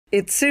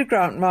It's Sue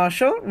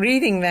Grant-Marshall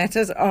reading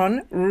matters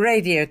on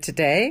Radio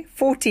Today,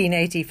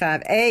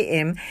 1485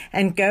 AM,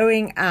 and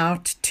going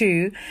out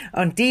too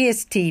on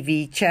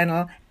DSTV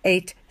channel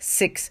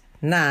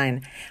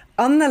 869.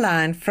 On the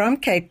line from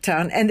Cape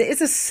Town, and there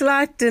is a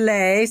slight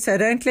delay, so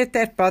don't let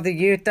that bother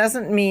you. It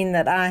doesn't mean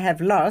that I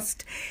have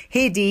lost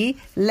Hedy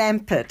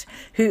Lampert,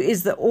 who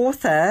is the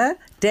author,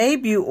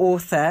 debut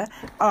author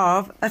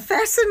of a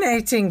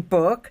fascinating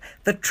book,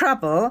 The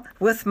Trouble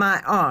with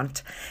My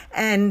Aunt.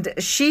 And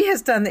she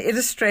has done the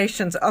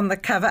illustrations on the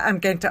cover. I'm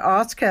going to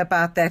ask her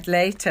about that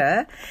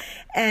later.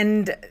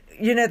 And,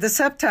 you know, the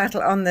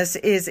subtitle on this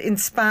is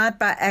Inspired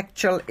by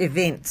Actual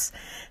Events.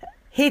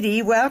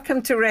 Hedy,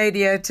 welcome to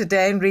Radio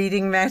Today and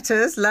Reading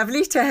Matters.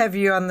 Lovely to have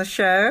you on the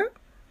show.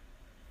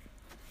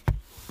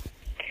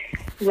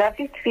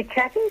 Lovely to be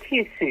chatting to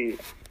you, Sue.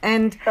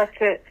 And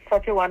such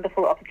a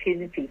wonderful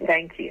opportunity.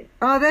 Thank you.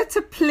 Oh, that's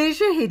a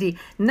pleasure, Hedy.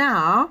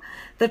 Now,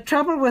 The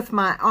Trouble with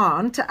My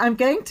Aunt, I'm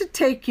going to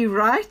take you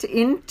right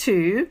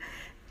into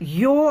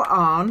your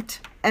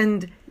aunt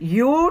and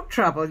your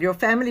trouble, your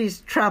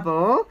family's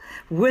trouble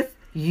with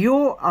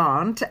your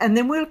aunt, and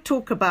then we'll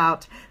talk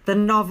about the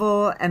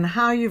novel and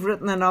how you've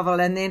written the novel,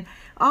 and then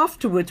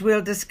afterwards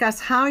we'll discuss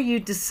how you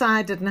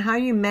decided and how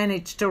you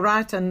managed to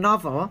write a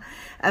novel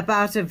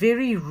about a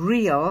very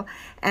real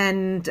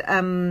and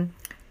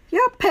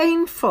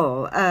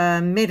painful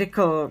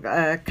medical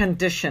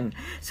condition.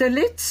 So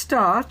let's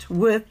start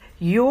with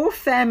your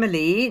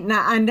family.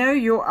 Now, I know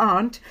your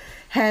aunt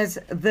has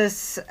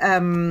this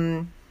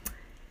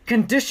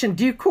condition.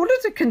 Do you call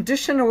it a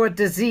condition or a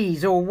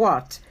disease or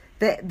what?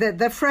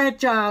 The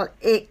Fragile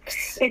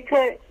X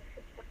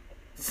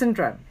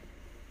syndrome.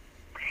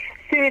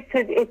 So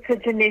it's a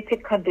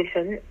genetic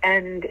condition,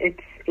 and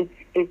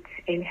it's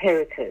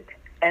inherited,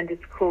 and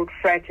it's called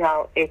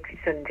Fragile X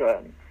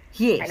syndrome.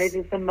 Yes. And it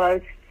is the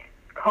most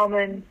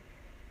common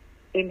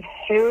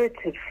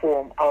inherited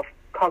form of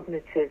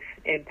cognitive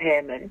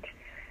impairment.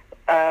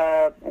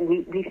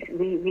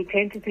 We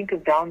tend to think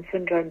of Down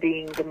syndrome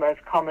being the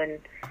most common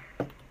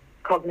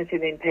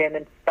cognitive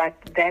impairment, but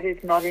that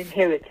is not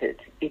inherited.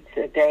 It's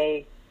a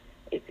de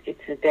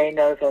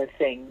novo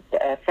thing.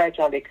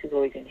 Fragile X is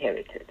always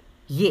inherited.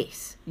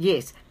 Yes.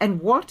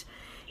 And what,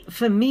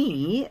 for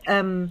me,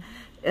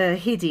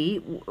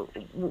 Hedy,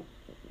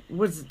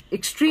 was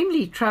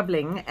extremely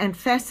troubling and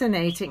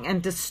fascinating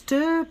and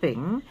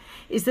disturbing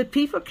is that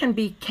people can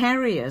be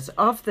carriers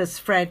of this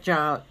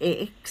Fragile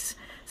X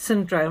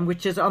syndrome,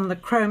 which is on the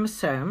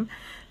chromosome,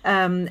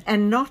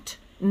 and not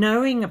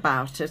knowing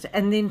about it,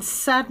 and then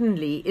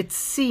suddenly it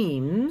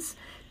seems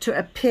to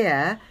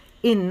appear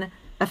in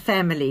a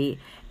family,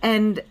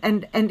 and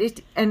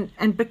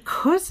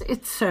because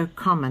it's so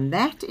common,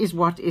 that is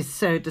what is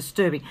so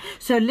disturbing.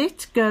 So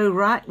let's go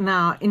right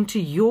now into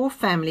your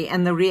family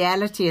and the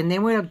reality, and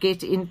then we'll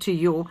get into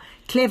your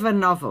clever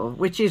novel,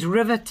 which is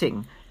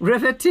riveting,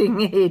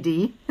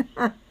 Hedy.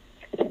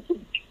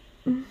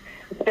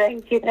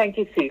 Thank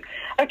you, Sue.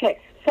 Okay,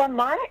 so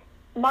my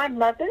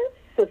mother's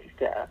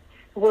sister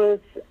was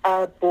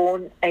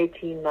born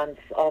 18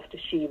 months after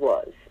she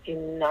was,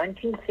 in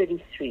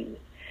 1933.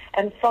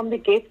 And from the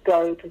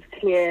get-go, it was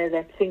clear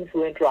that things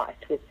weren't right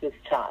with this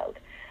child.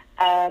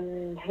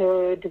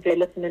 Her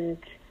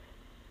development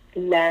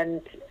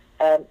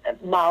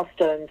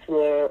milestones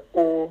were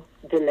all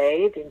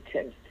delayed in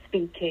terms of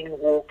speaking,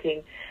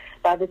 walking.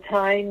 By the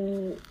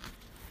time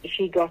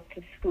she got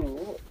to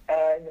school,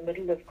 in the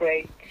middle of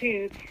grade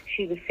 2,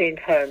 she was sent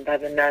home by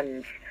the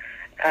nuns.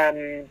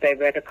 They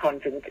were at a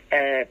convent.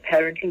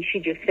 Apparently, she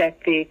just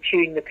sat there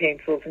chewing the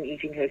pencils and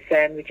eating her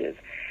sandwiches.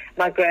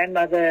 My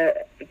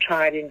grandmother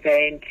tried in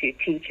vain to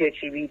teach her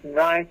to read and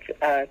write.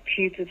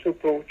 Tutors were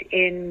brought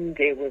in.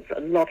 There was a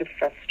lot of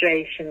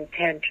frustration,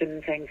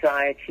 tantrums,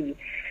 anxiety.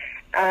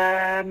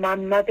 My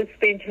mother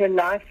spent her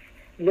life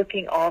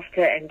looking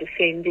after and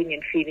defending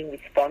and feeling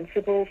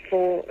responsible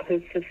for her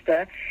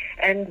sister.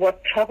 And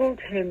what troubled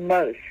her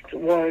most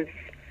was,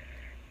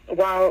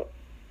 while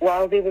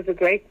there was a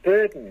great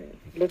burden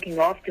looking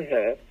after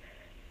her,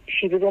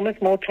 she was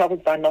almost more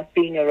troubled by not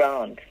being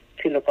around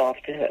to look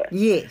after her.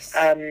 Yes.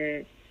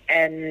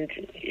 And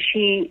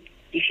she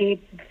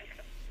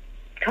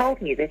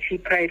told me that she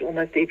prayed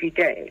almost every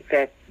day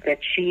that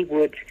she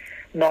would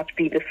not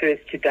be the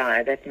first to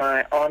die, that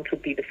my aunt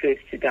would be the first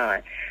to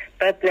die.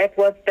 But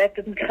that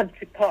didn't come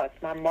to pass.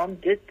 My mom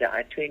did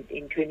die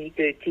in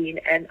 2013,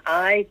 and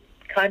I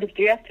kind of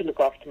do have to look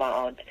after my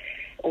aunt,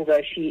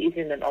 although she is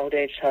in an old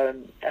age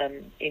home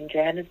in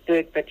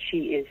Johannesburg, but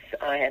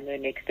I am her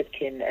next of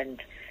kin,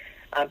 and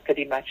I'm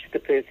pretty much the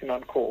person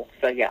on call.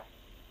 So, yeah.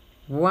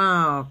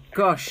 Wow,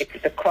 gosh.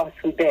 It's the cross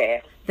we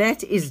bear.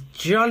 That is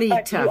jolly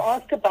tough. You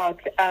asked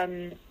about,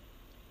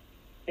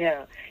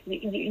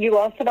 you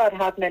asked about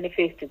how it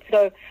manifested.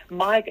 So,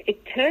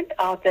 it turned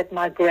out that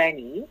my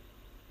granny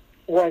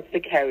was the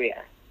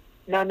carrier.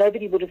 Now,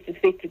 nobody would have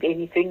suspected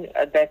anything,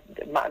 that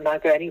my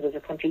granny was a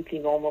completely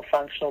normal,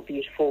 functional,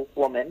 beautiful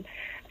woman.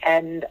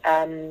 And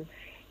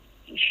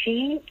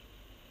she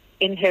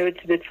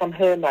inherited it from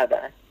her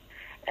mother.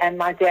 And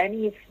my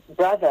granny's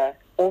brother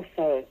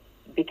also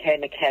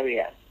became a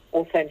carrier,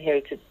 also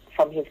inherited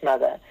from his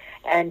mother.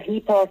 And he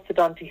passed it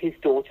on to his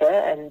daughter,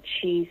 and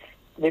she's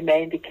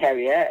remained a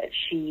carrier.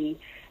 She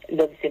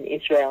lives in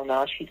Israel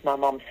now. She's my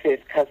mom's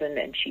first cousin,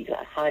 and she's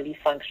a highly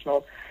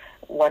functional,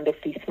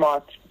 wonderfully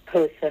smart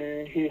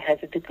person who has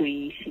a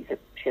degree. She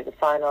has a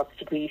fine arts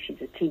degree.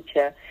 She's a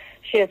teacher.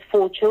 She has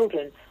 4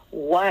 children,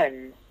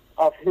 one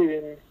of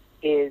whom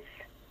is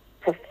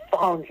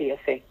profoundly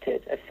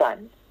affected, a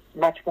son,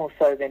 much more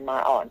so than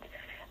my aunt,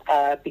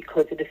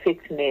 because it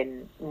affects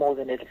men more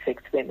than it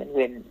affects women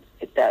when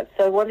it does.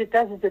 So what it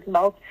does is this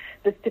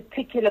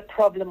particular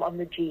problem on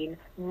the gene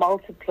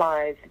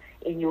multiplies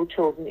in your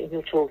children, in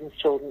your children's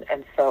children,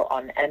 and so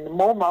on. And the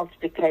more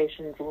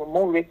multiplications or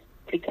more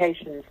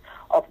replications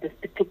of this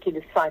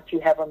particular site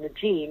you have on the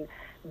gene,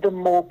 the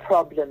more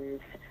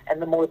problems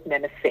and the more it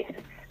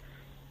manifests.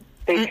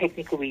 Very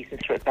technical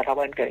reasons for it, but I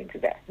won't go into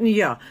that.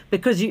 Yeah,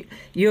 because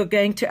you're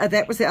going to...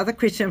 that was the other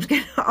question I was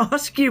going to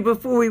ask you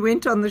before we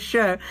went on the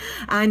show.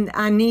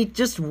 I need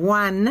just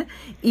one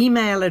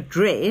email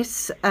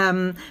address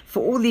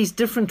for all these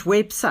different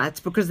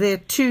websites, because they're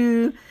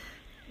too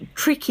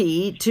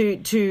tricky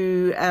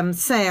to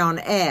say on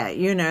air,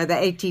 you know, the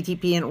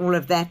HTTP and all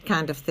of that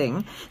kind of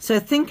thing. So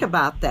think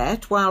about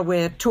that while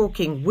we're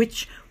talking,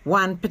 which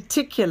one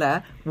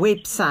particular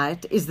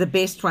website is the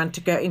best one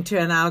to go into,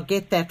 and I'll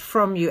get that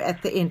from you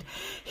at the end.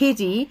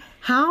 Hedy,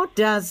 how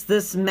does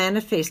this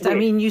manifest? I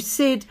mean, you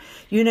said,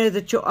 you know,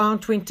 that your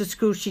aunt went to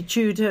school, she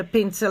chewed her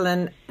pencil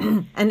and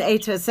and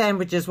ate her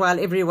sandwiches while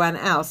everyone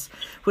else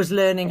was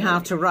learning how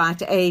to write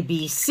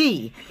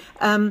ABC.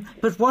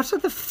 But what are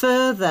the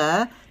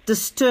further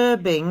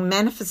disturbing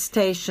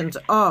manifestations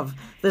of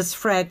this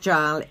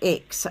Fragile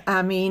X?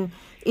 I mean,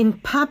 in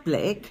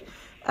public,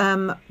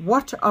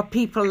 what are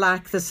people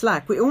like this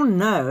like? We all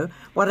know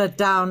what a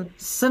Down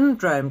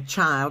syndrome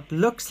child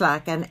looks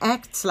like and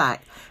acts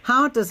like.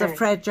 How does a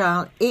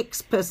Fragile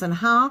X person,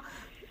 how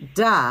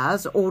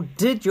does or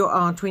did your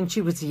aunt when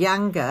she was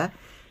younger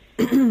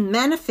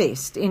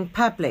manifest in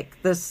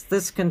public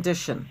this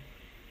condition?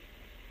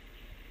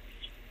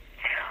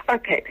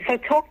 Okay, so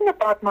talking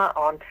about my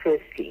aunt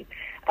firstly,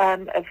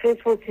 first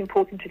of all, it's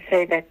important to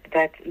say that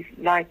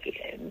like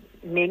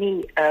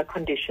many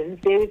conditions,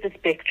 there is a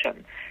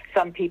spectrum.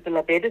 Some people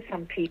are better,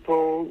 some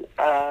people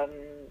are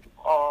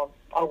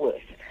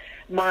worse.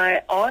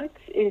 My aunt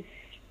is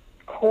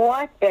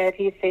quite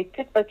badly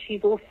affected, but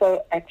she's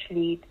also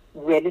actually,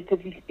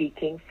 relatively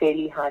speaking,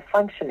 fairly high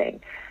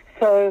functioning.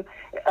 So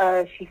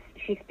she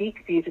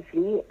speaks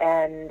beautifully,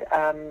 and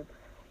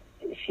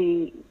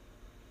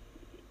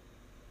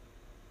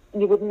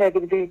you wouldn't know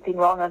there was anything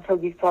wrong until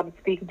you started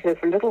speaking to her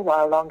for a little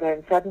while longer,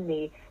 and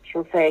suddenly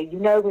she'll say, you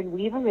know, when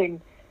we were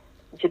in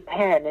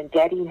Japan and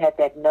Daddy had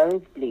that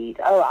nosebleed,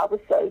 oh, I was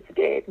so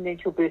scared, and then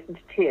she'll burst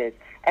into tears,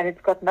 and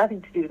it's got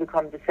nothing to do with the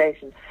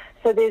conversation.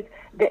 So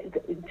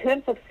in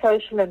terms of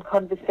social and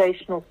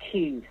conversational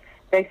cues,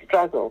 they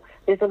struggle.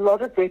 There's a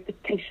lot of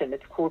repetition.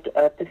 It's called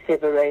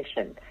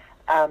perseverance.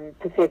 And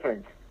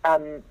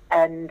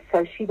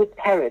so she would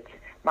parrot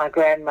my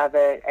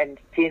grandmother, and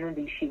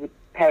generally she would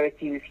parrot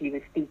you if you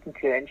were speaking to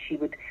her, and she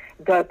would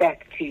go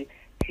back to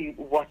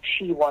what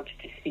she wanted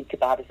to speak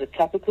about as a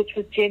topic, which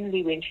was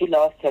generally when she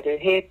last had her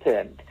hair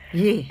permed.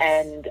 Yes.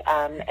 And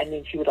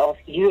then she would ask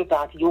you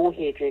about your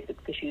hairdresser,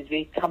 because she was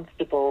very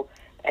comfortable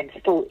and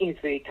still is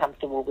very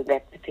comfortable with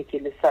that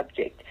particular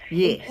subject.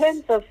 Yes.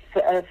 In terms of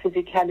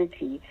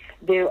physicality,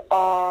 there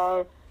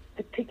are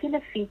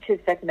particular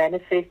features that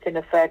manifest in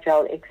a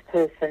Fragile X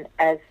person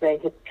as they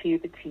hit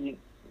puberty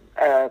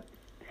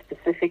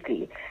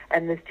specifically.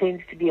 And this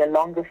tends to be a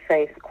longer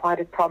face, quite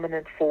a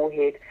prominent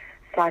forehead,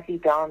 slightly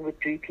downward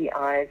droopy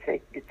eyes.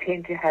 They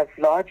tend to have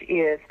large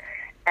ears,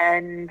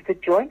 and the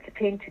joints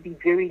tend to be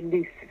very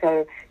loose,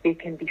 so there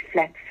can be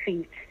flat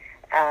feet.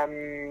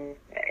 In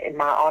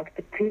my aunt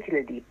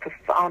particularly,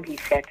 profoundly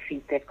flat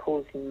feet that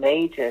cause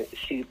major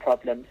shoe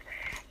problems.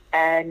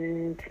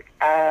 And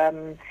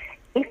if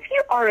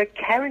you are a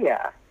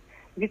carrier,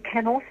 you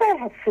can also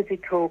have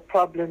physical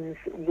problems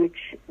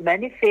which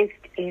manifest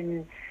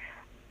in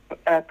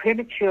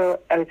premature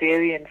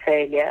ovarian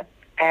failure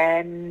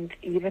and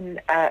even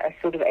a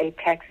sort of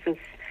ataxis,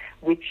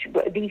 which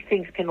these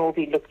things can all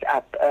be looked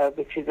up,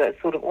 which is a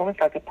sort of almost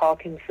like a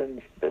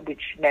Parkinson's,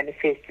 which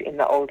manifests in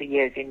the older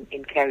years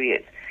in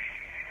carriers.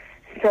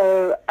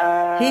 So,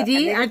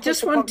 Hedy, I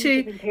just want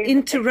to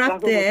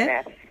interrupt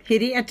there.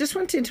 Hedy, I just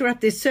want to interrupt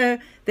there. So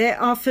there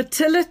are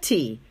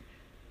fertility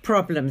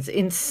problems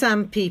in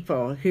some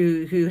people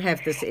who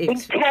have this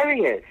X. In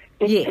carriers.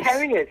 Yes.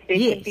 Carriers, there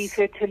can be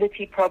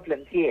fertility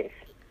problems, yes.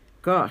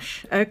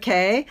 Gosh,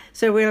 okay.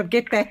 So we'll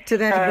get back to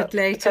that a bit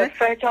later. So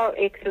Fragile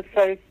X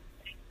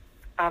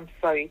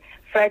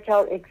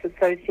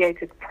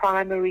associated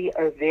primary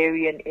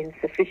ovarian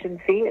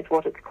insufficiency is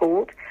what it's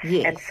called.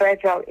 Yes. And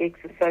Fragile X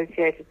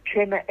associated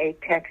tremor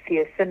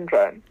ataxia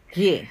syndrome.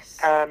 Yes.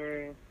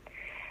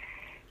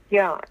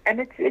 Yeah, and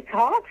it's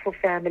hard for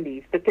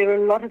families, but there are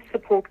a lot of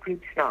support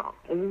groups now,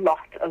 a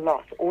lot,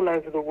 all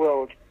over the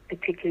world,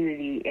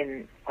 particularly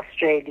in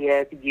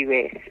Australia, the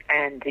US,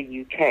 and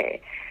the UK.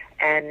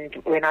 And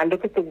when I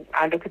look at the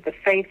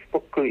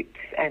Facebook groups,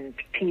 and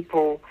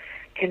people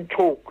can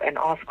talk and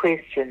ask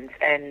questions.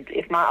 And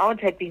if my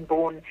aunt had been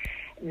born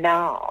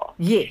now,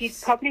 yes, she'd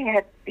probably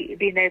have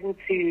been able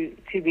to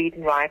read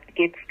and write,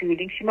 get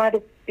schooling. She might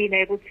have been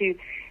able to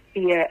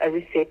be a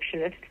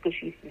receptionist, because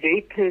she's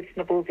very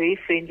personable, very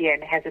friendly,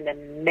 and has an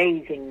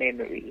amazing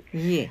memory.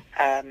 Yeah.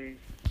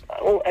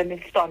 Or an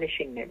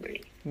astonishing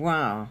memory.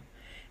 Wow.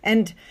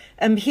 And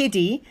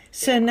Hedy,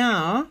 so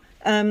now,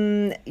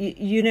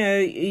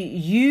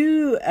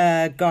 you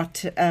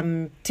got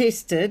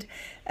tested.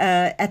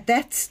 At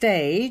that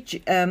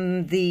stage,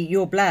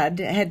 your blood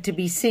had to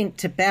be sent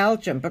to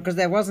Belgium, because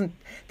there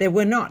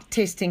were not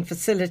testing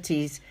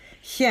facilities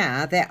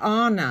here. There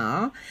are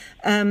now.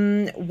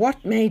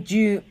 What made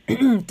you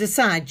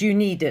decide you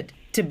needed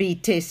to be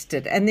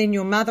tested? And then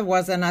your mother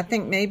was, and I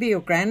think maybe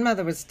your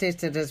grandmother was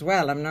tested as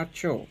well. I'm not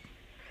sure.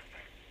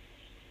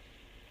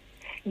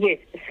 Yes.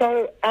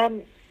 So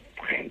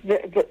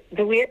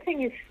the weird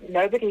thing is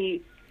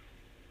nobody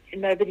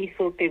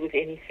thought there was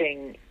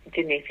anything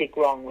genetic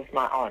wrong with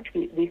my aunt.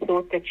 We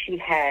thought that she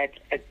had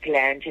a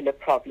glandular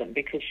problem,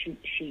 because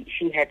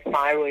she had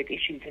thyroid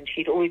issues, and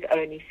she'd always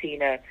only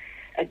seen an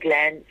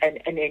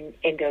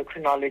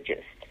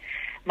endocrinologist.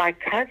 My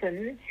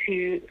cousin,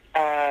 who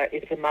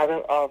is the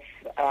mother of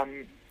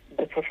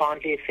the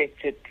profoundly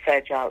affected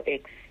Fragile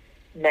X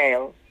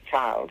male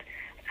child,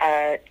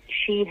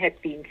 she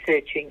had been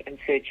searching,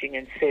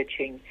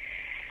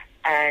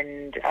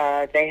 and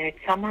they had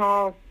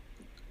somehow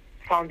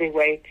found their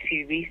way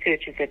to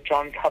researchers at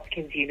Johns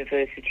Hopkins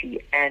University,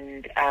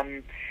 and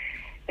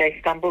they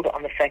stumbled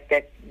on the fact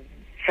that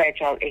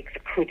Fragile X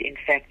could in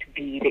fact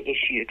be the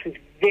issue. It was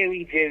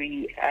very,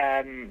 very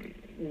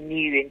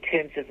new in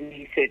terms of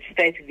research,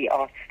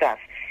 state-of-the-art stuff.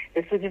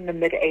 This was in the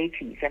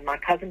mid-'80s, and my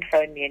cousin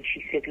phoned me and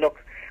she said,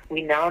 look,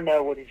 we now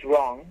know what is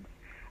wrong,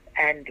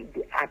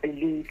 and I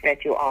believe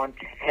that your aunt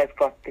has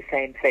got the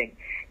same thing.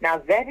 Now,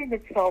 that in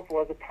itself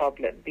was a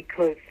problem,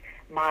 because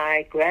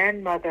my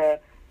grandmother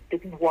she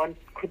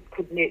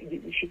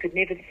could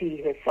never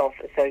see herself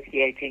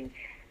associating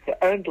her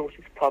own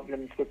daughter's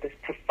problems with this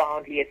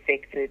profoundly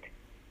affected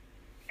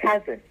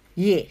cousin.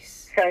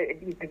 Yes. So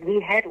we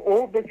had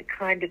all this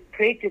kind of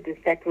prejudice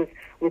that was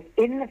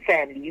within the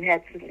family. You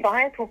had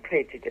societal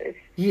prejudice,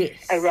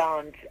 yes,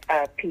 around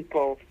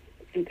people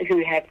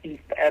who have these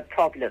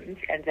problems,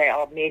 and they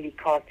are merely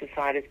cast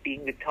aside as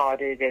being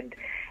retarded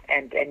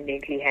and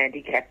mentally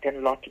handicapped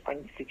and not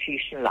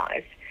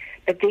institutionalized.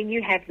 But then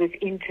you have this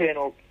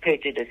internal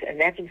prejudice, and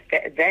that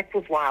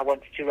was why I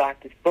wanted to write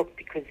this book,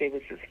 because there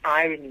was this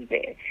irony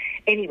there.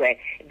 Anyway,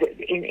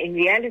 in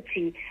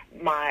reality,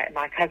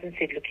 my cousin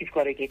said, look, you've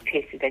got to get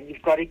tested, and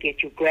you've got to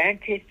get your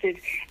grand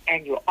tested,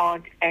 and your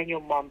aunt and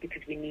your mom,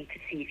 because we need to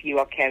see if you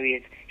are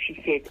carriers. She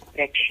said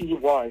that she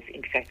was,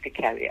 in fact, a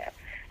carrier.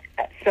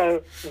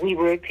 So we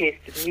were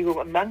tested. We were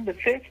among the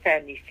first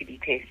families to be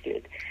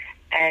tested,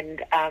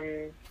 and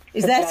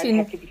is that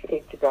had to be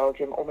sent to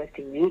Belgium almost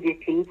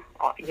immediately.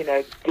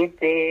 Get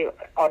there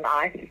on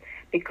ice,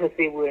 because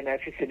there were no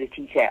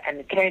facilities here. And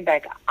it came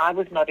back. I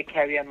was not a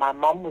carrier. My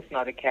mom was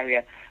not a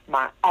carrier.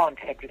 My aunt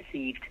had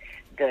received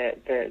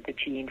the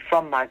gene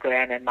from my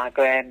gran, and my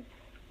gran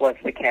was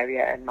the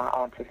carrier, and my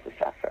aunt was the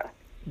sufferer.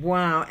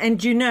 Wow. And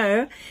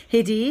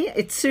Hedy,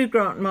 it's Sue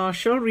Grant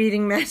Marshall,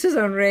 Reading Matters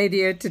on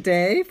Radio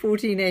Today,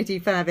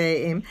 1485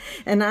 AM.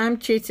 And I'm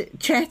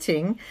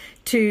chatting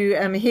to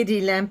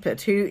Hedy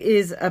Lampert, who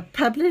is a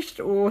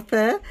published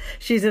author.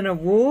 She's an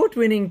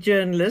award-winning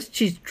journalist.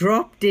 She's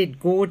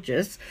drop-dead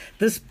gorgeous.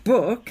 This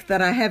book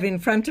that I have in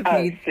front of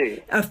me,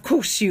 Sue. Of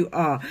course you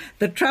are.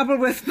 The Trouble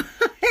with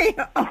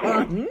My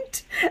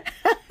Aunt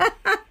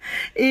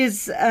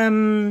is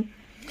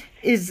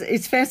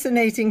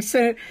fascinating.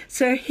 So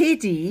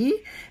Hedy,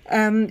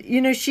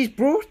 she's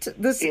brought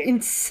this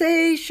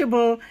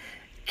insatiable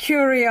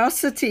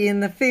curiosity in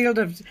the field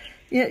of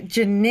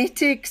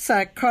genetic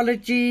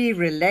psychology,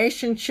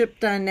 relationship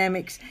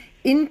dynamics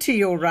into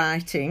your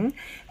writing.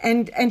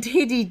 And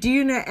Hedy, do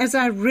you know, as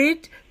I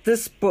read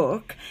this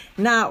book,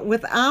 now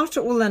without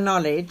all the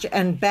knowledge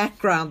and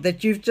background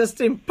that you've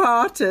just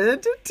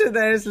imparted to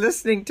those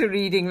listening to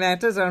Reading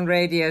Matters on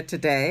Radio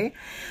Today,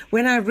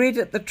 when I read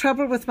it, The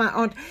Trouble with My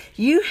Aunt,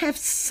 you have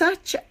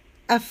such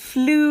a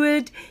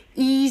fluid,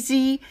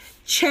 easy,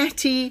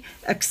 chatty,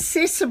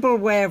 accessible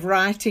way of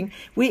writing.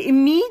 We're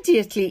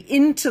immediately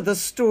into the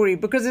story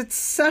because it's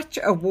such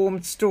a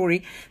warm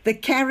story. The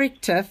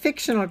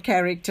fictional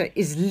character,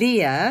 is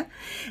Leah,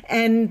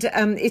 and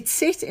it's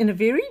set in a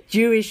very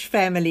Jewish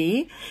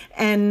family,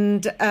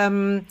 and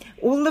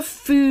all the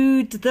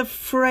food, the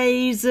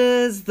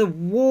phrases, the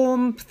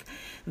warmth,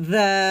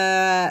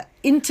 the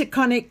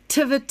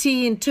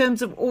interconnectivity in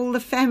terms of all the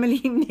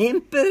family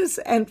members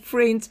and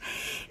friends,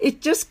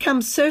 it just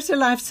comes so to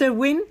life. So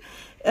when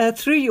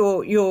through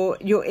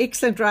your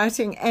excellent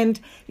writing, and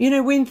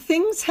when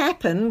things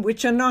happen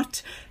which are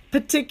not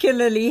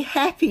particularly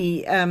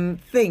happy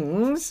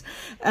things,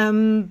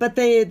 but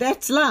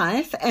that's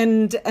life.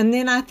 And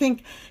then I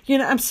think,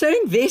 I'm so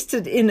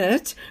invested in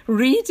it,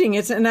 reading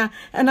it, and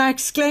I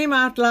exclaim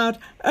out loud,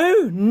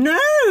 "Oh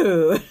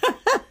no!"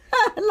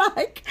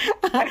 like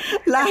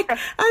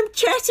I'm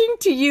chatting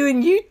to you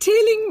and you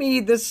telling me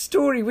the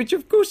story, which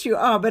of course you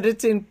are, but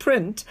it's in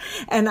print,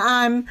 and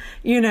I'm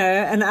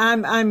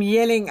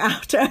yelling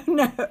out, "Oh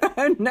no,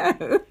 oh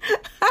no."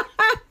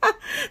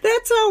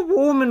 That's how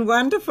warm and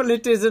wonderful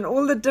it is, and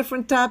all the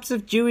different types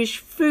of Jewish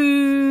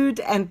food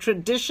and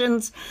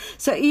traditions.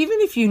 So even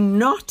if you're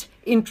not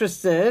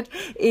interested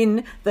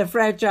in the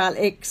Fragile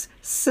X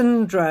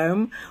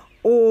syndrome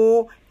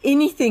or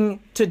anything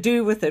to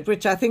do with it,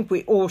 which I think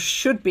we all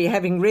should be,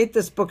 having read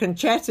this book and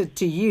chatted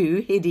to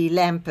you, Hedy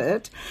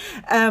Lampert,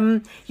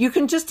 you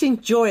can just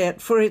enjoy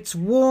it for its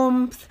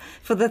warmth,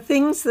 for the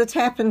things that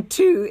happen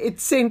to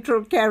its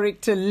central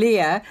character,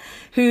 Leah,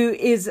 who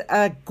is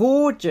a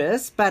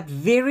gorgeous but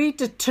very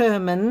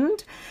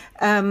determined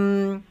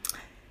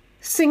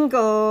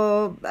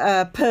single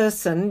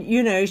person.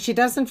 She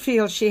doesn't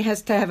feel she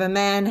has to have a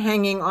man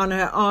hanging on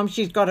her arm.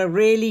 She's got a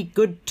really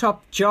good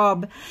top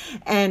job,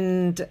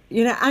 and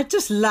I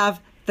just love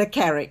the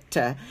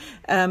character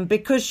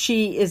because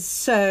she is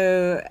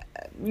so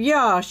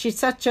she's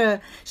such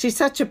a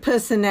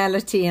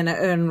personality in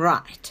her own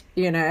right,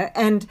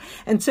 and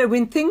so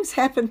when things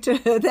happen to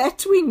her,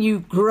 that's when you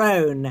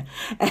groan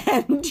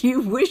and you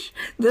wish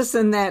this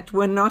and that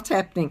were not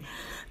happening.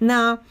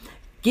 Now,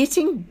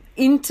 getting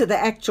into the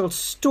actual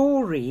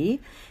story,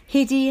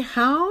 Hedy,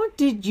 how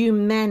did you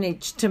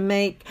manage to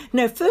make...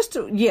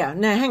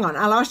 hang on,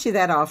 I'll ask you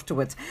that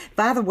afterwards.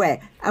 By the way,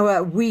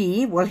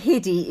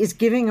 Hedy is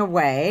giving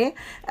away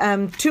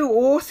 2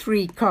 or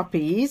 3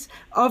 copies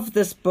of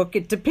this book.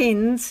 It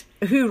depends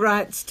who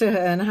writes to her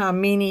and how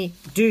many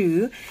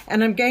do.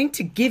 And I'm going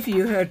to give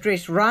you her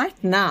address right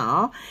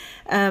now,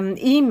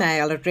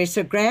 email address.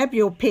 So grab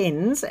your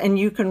pens and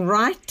you can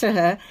write to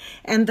her.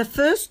 And the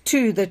first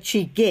 2 that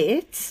she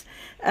gets,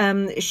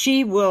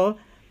 she will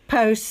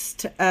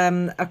post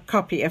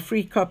a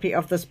free copy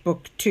of this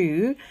book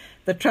to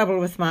The Trouble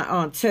with My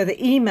Aunt. So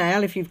the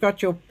email, if you've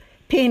got your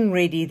pen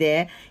ready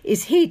there,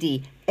 is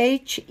Hedy,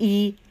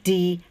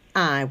 Hedi,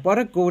 what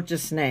a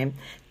gorgeous name,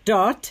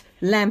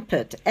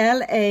 .Lampert,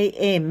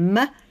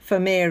 Lam for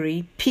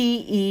Mary,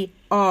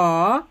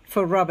 Per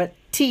for Robert,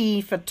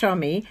 T for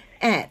Tommy,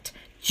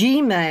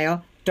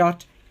 @gmail.com.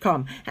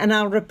 And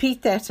I'll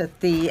repeat that at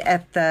the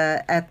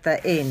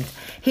end.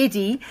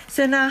 Hedy,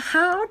 so now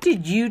how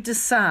did you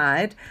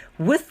decide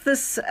with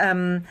this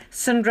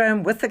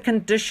syndrome, with the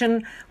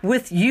condition,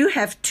 you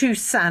have 2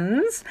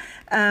 sons,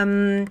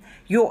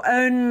 your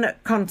own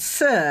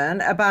concern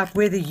about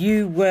whether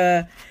you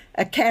were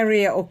a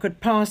carrier or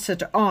could pass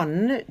it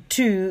on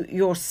to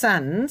your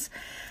sons?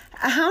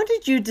 How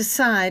did you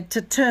decide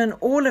to turn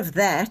all of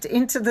that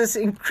into this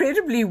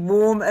incredibly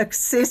warm,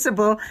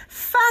 accessible,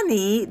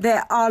 funny,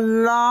 there are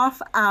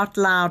laugh out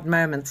loud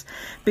moments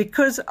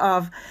because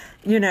of,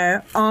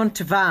 Aunt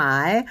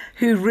Vi,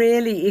 who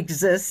really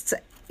exists,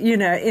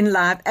 in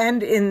life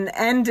and in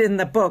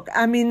the book.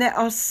 I mean, there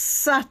are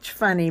such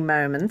funny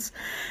moments.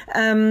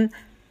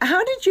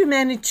 How did you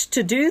manage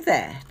to do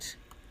that?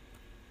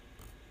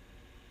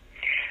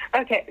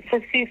 Okay, so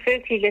Sue,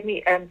 firstly, let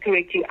me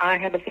correct you. I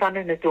have a son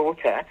and a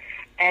daughter,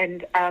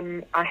 and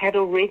I had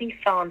already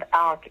found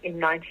out in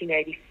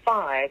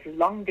 1985,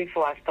 long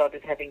before I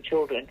started having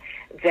children,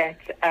 that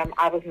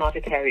I was not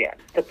a carrier.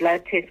 The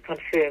blood test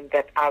confirmed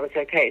that I was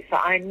okay. So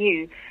I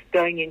knew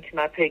going into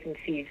my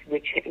pregnancies,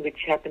 which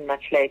happened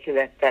much later,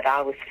 that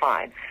I was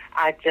fine.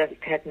 I just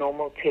had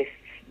normal tests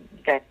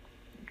that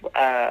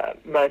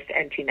most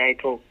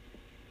antenatal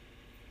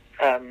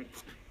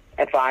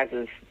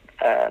advisors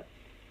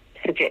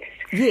suggest.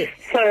 Yes.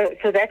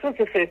 So that was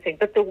the first thing.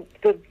 But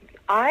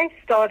I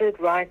started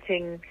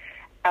writing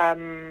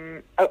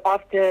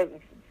after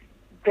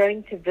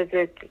going to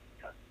visit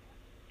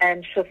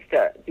Anne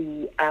Schuster,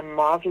 the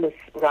marvelous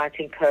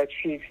writing coach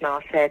who's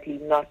now sadly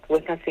not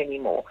with us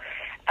anymore.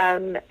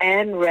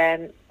 Anne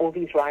ran all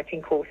these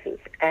writing courses,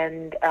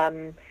 and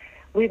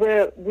we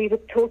were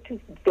taught to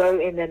go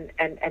in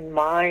and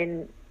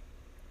mine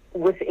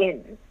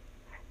within.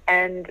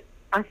 And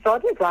I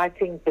started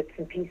writing bits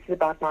and pieces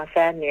about my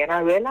family, and I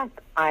realized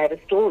I had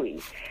a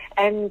story.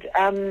 And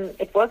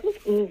it wasn't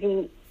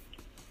easy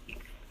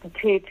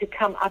to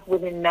come up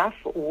with enough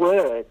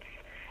words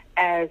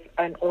as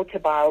an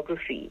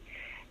autobiography.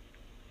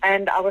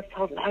 And I was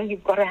told, no,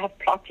 you've got to have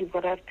plot.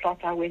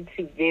 I went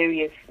through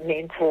various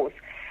mentors.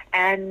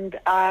 And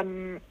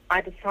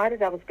I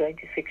decided I was going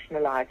to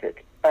fictionalize it,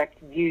 but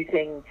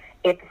using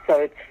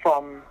episodes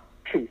from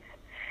truth.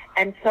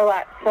 And so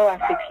I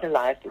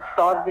fictionalized it.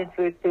 Started in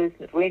first person,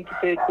 it went to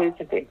third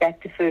person, then back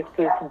to first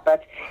person,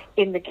 but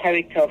in the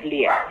character of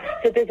Leah.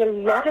 So there's a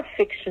lot of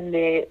fiction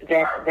there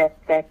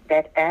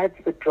that adds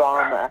the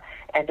drama.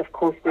 And of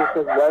course there's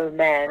the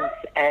romance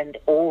and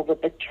all the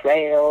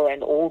betrayal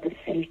and all the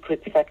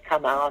secrets that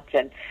come out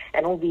and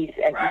all these,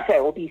 and you say,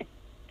 all these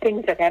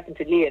things that happened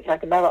to Leah. It's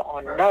like another, oh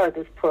no,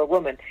 this poor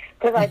woman.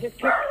 Because I just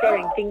kept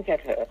throwing things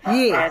at her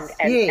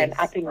and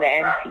upping the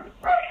ante.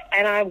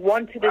 And I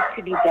wanted it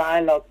to be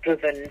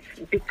dialogue-driven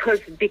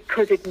because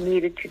it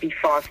needed to be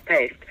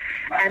fast-paced.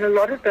 And a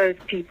lot of those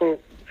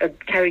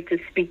characters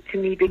speak to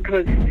me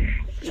because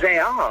they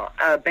are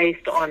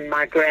based on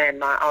my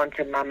aunt,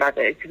 and my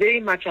mother. It's very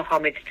much a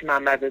homage to my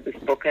mother, this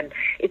book. And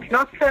it's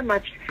not so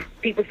much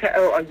people say,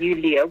 oh, are you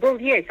Leah?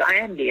 Well, yes, I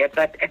am Leah,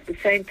 but at the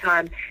same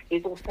time,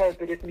 there's also a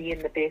bit of me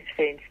and the best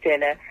friend,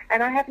 Stella.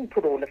 And I haven't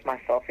put all of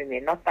myself in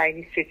there, not by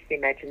any stretch of the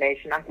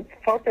imagination. I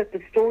felt that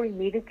the story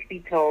needed to be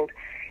told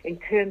in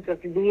terms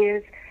of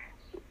Leah's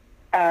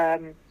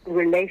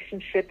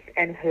relationships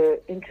and her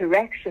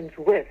interactions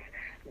with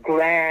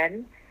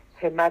Gran,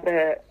 her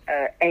mother,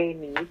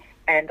 Amy,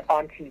 and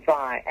Auntie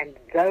Vi, and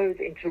those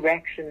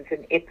interactions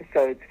and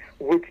episodes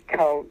would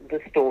tell the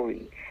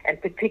story.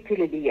 And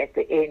particularly at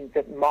the end,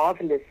 the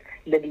marvelous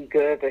Lily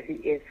Gerber, who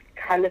is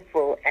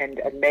colorful and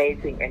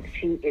amazing, and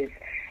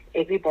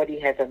everybody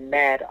has a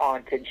mad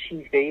aunt, and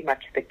she's very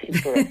much the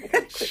keeper of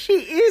secrets. She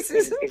is,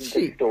 isn't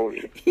she? The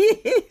story.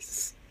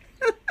 Yes.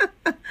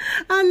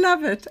 I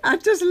love it. I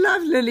just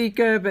love Lily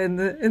Gerber in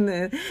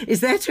the. Is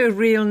that her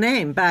real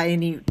name by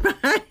any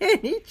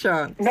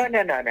chance?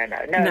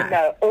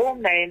 No. All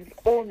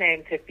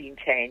names have been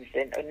changed,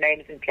 and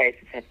names and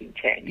places have been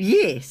changed.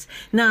 Yes.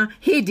 Now,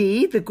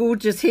 Hedy, the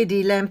gorgeous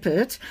Hedy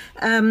Lampert,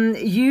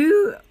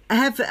 you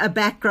have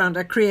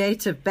a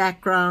creative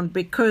background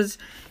because,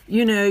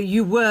 you know,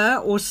 you were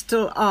or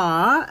still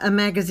are a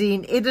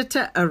magazine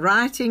editor, a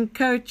writing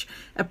coach,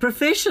 a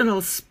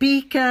professional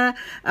speaker,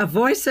 a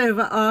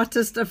voiceover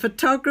artist, a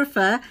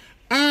photographer,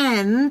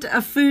 and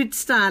a food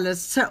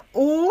stylist. So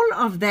all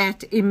of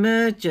that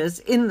emerges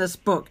in this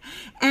book.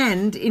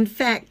 And, in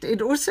fact,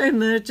 it also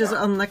emerges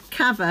on the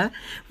cover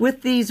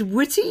with these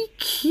witty,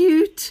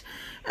 cute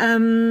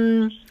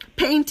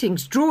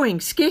paintings,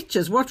 drawings,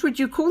 sketches. What would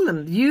you call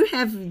them? You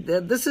have,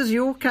 this is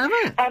your cover.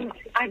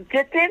 I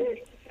did them.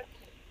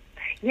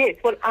 Yes,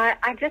 well,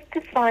 I just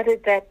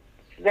decided that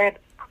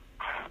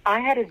I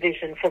had a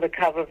vision for the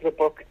cover of the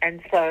book,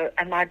 and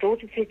my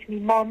daughter said to me,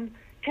 Mom,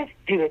 just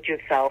do it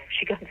yourself.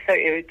 She got so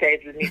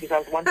irritated with me because I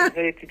was wanting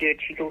her to do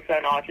it. She's also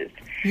an artist.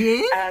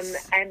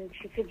 Yes. And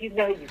she said, you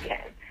know you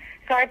can.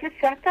 So I just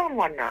sat down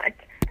one night,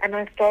 and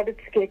I started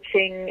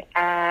sketching,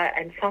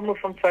 and some were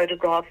from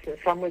photographs, and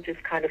some were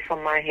just kind of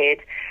from my head.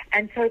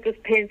 And so it was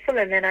pencil,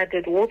 and then I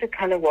did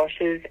watercolor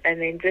washes,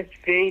 and then just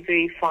very,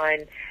 very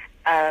fine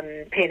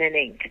pen and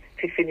ink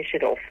to finish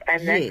it off,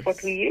 and that's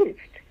what we used.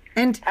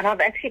 And I've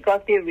actually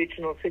got the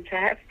originals, which I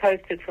have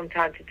posted from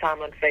time to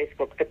time on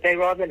Facebook, but they're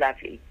rather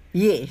lovely.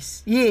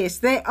 Yes,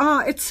 they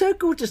are. It's so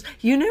gorgeous.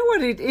 You know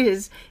what it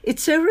is?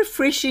 It's so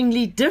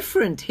refreshingly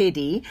different,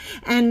 Hedy.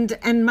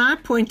 And my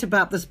point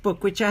about this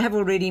book, which I have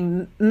already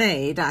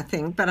made, I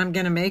think, but I'm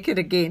going to make it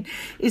again,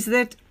 is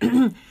that,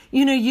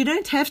 you know, you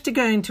don't have to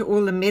go into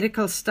all the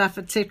medical stuff,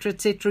 etc.,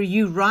 etc.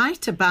 You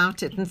write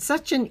about it in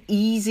such an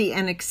easy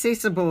and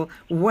accessible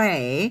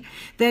way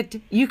that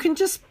you can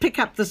just pick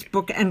up this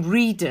book and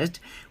read it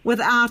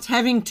without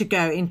having to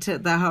go into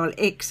the whole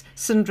X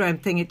syndrome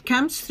thing. It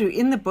comes through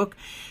in the book.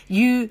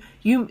 You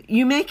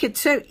make it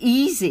so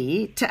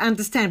easy to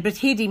understand. But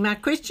Hedy, my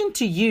question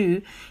to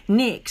you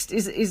next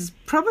is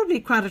probably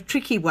quite a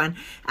tricky one.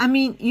 I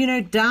mean, you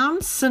know,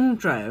 Down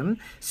syndrome,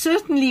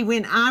 certainly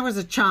when I was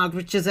a child,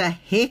 which is a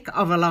heck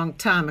of a long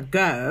time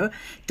ago,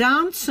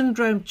 Down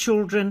syndrome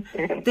children,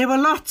 there were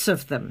lots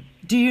of them.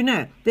 Do you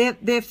know?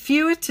 They're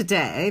fewer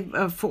today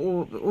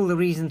for all the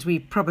reasons we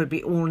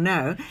probably all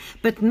know.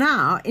 But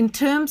now, in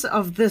terms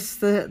of this,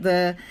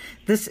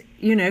 this,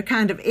 you know,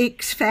 kind of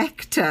X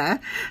factor,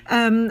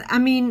 I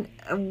mean,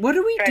 what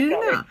do we do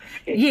now?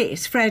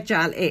 Yes,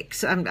 Fragile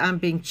X. I'm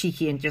being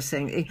cheeky and just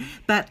saying.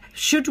 But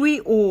should we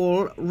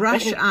all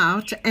rush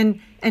out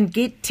and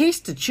get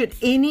tested? Should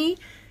any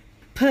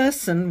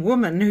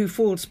woman who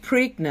falls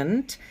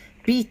pregnant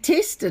be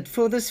tested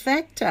for this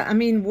factor? I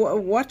mean,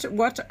 what are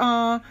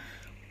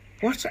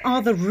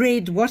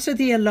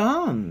the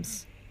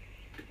alarms?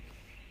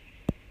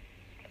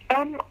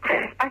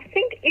 I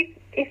think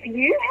if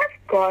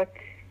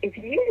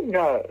you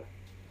know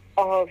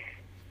of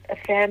a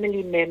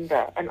family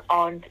member, an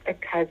aunt, a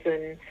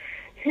cousin,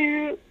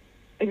 who's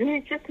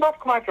just not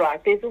quite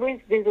right, there's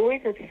always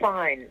a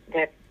sign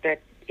that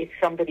if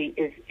somebody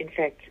is in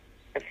fact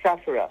a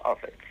sufferer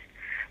of it.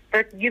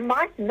 But you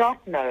might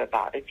not know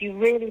about it. You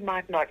really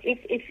might not.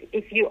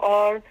 If you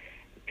are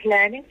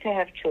planning to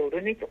have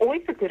children, it's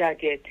always a good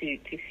idea to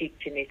seek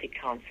genetic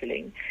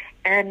counseling.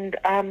 And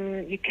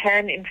you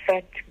can, in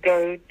fact,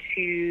 go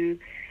to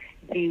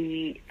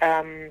the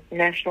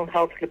National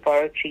Health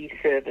Laboratory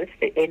Service,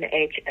 the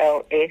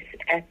NHLS,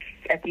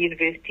 at the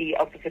University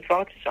of the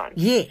Witwatersrand.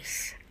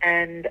 Yes.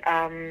 And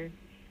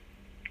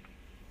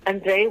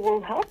they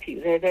will help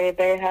you.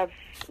 They have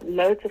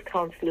loads of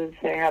counselors.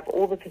 They have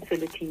all the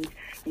facilities.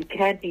 You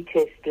can be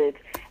tested.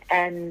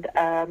 And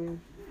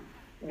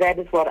that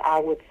is what I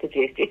would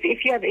suggest.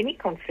 If you have any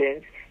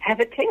concerns, have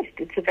a test.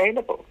 It's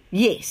available.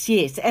 Yes,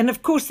 yes. And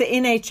of course, the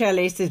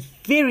NHLS is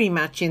very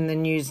much in the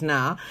news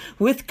now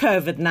with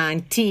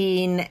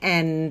COVID-19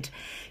 and,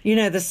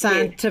 the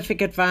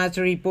Scientific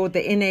Advisory Board.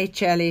 The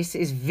NHLS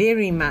is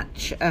very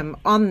much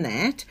on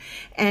that.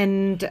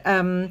 And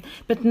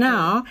but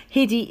now,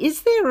 Hedy,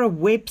 is there a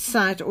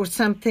website or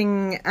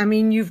something? I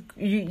mean,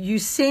 you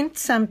sent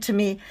some to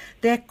me.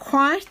 They're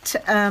quite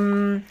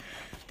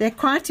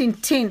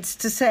intense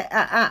to say.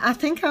 I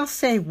think I'll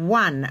say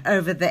one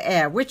over the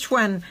air. Which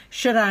one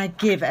should I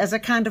give as a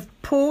kind of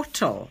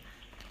portal?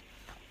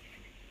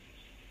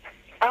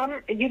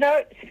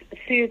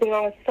 Sue, there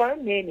are so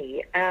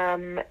many,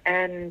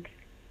 and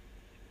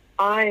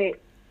I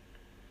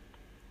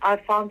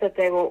found that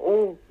they were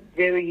all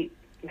very,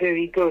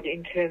 very good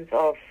in terms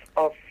of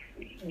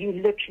you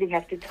literally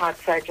have to type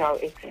Fragile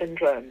X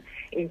syndrome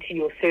into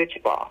your search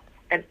bar,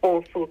 and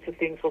all sorts of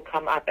things will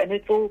come up, and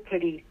it's all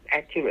pretty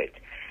accurate.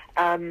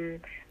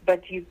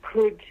 But you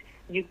could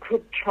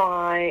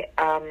try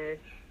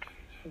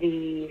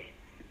the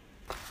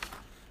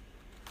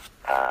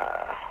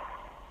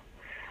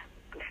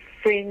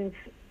Friends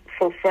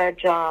for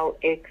Fragile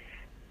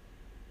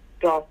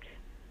X.org,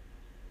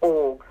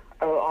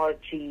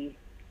 O-R-G,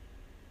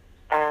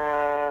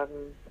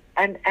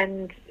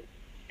 and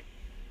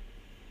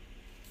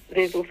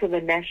there's also the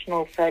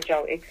National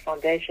Fragile X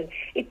Foundation.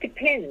 It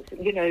depends,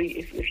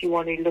 if you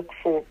want to look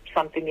for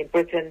something in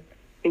Britain,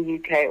 the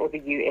UK, or the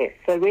US.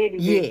 So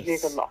really,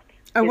 there's a lot.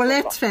 Oh, well,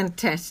 that's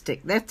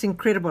fantastic. That's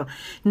incredible.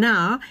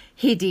 Now,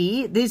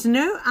 Hedy, there's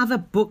no other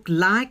book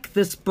like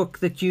this book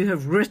that you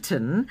have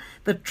written,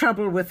 The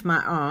Trouble with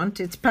My Aunt.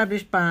 It's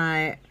published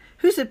by...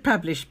 Who's it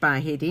published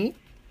by, Hedy?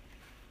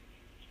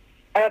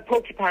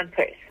 Porcupine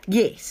Press.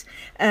 Yes.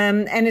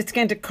 And it's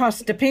going to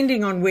cost,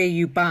 depending on where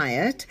you buy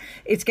it,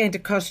 it's going to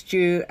cost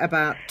you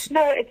about...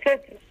 No,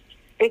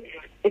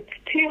 it's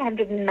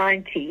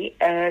 $290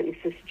 is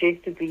the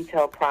suggested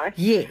retail price.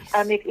 Yes.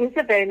 It is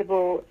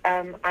available,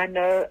 I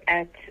know,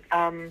 at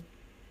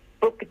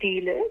book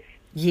dealers,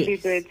 yes.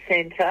 Bluebird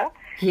Centre.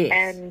 Yes.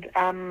 And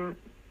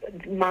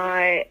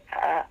I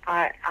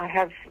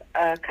have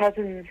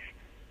cousins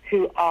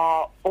who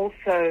are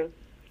also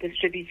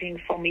distributing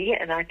for me,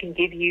 and I can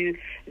give you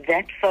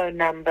that phone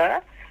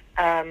number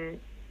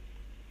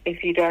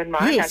if you don't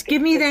mind. Yes,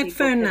 give me that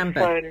phone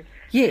number.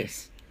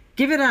 Yes.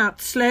 Give it out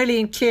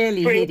slowly and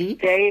clearly, Hedy.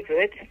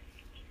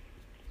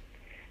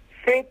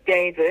 Fred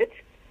David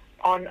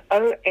on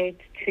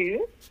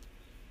 082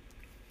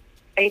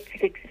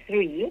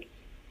 863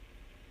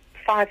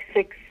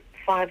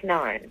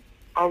 5659.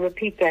 I'll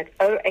repeat that,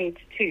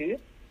 082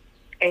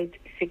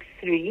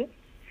 863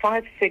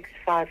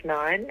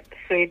 5659.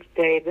 Fred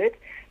David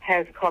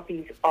has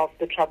copies of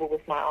The Trouble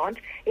with My Aunt.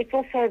 It's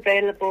also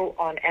available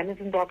on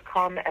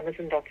Amazon.com,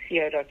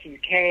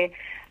 Amazon.co.uk.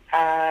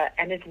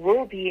 And it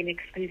will be in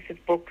exclusive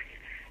books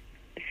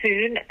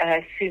soon,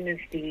 as soon as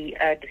the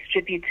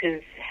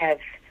distributors have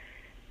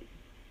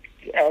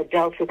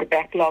dealt with the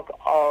backlog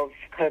of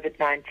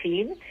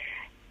COVID-19.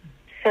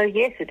 So,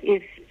 yes, it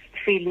is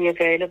freely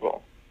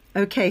available.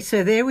 Okay,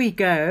 so there we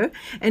go.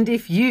 And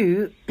if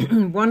you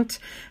want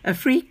a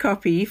free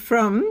copy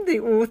from the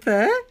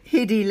author,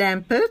 Hedy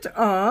Lampert,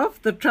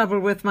 of The Trouble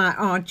with My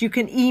Aunt, you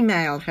can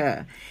email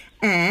her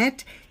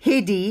at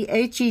Hedy,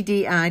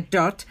 Hedi,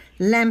 Lampert,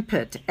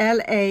 Lampert,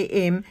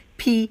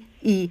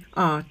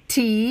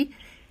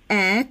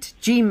 at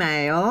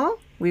gmail,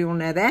 we all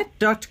know that,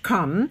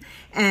 .com.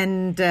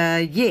 And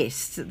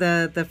yes,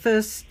 the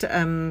first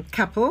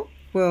couple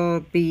will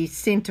be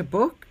sent a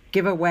book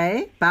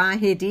giveaway by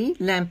Hedy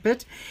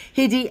Lampert.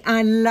 Hedy,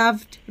 I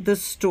loved the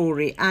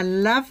story. I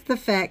love the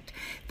fact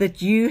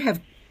that you have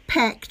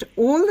packed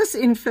all this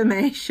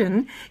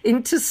information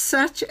into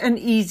such an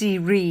easy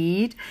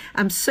read.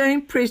 I'm so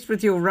impressed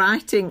with your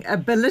writing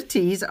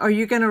abilities. Are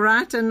you going to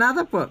write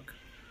another book?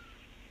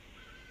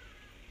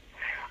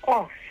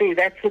 Oh, see,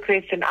 that's the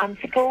question. I'm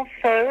still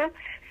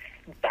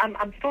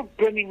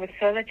brimming with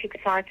so much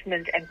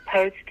excitement and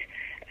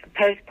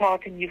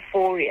postpartum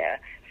euphoria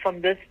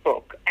from this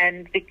book.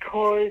 And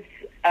because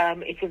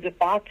it was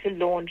about to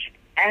launch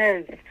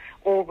as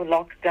all the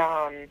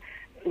lockdown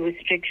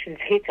restrictions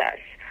hit us,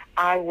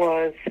 I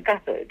was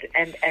scuppered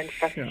and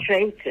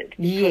frustrated.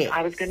 Yes.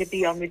 I was going to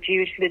be on the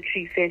Jewish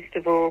Literary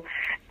Festival.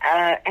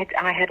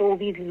 I had all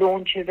these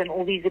launches and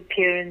all these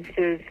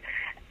appearances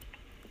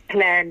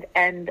planned,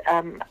 and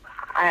I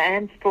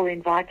am still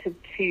invited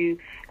to,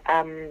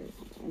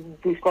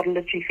 we've got a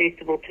literary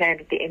festival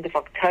planned at the end of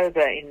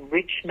October in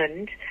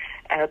Richmond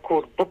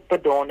called Book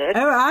Bedorned.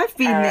 Oh, I've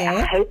been there.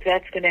 I hope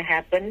that's going to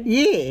happen.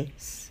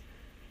 Yes.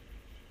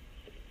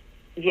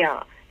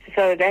 Yeah.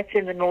 So that's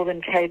in the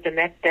Northern Cape, and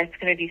that's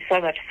going to be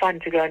so much fun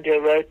to go and do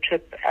a road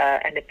trip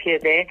and appear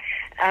there.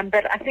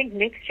 But I think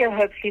next year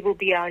hopefully will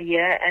be our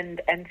year,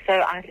 and so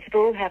I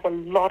still have a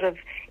lot of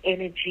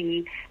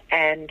energy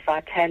and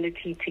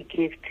vitality to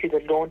give to the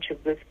launch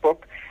of this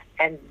book,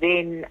 and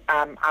then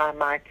I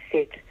might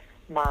set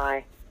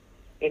my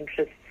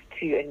interests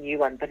to a new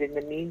one. But in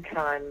the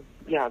meantime,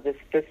 yeah, this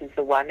is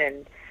the one,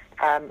 and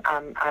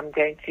I'm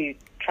going to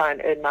try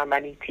and earn my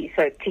money.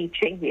 So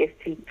teaching, yes,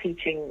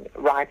 teaching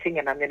writing,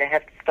 and I'm going to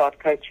have to start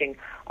coaching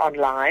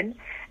online.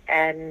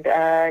 And,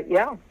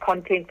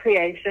 content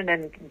creation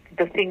and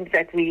the things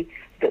that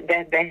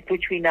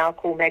which we now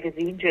call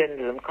magazine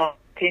journalism,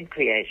 content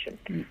creation.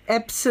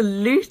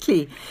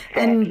 Absolutely.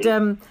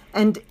 Exactly.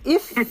 And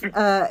if it,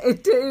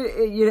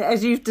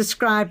 as you've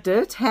described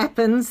it,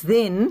 happens,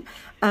 then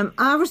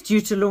I was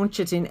due to launch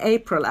it in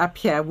April up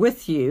here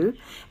with you,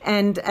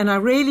 and I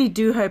really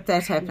do hope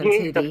that happens,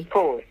 yes, Hedy. Of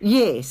course.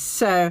 Yes,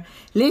 so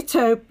let's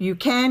hope you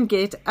can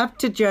get up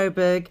to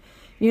Joburg,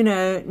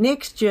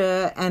 next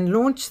year and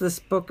launch this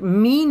book.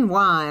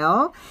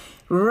 Meanwhile,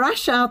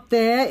 rush out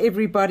there,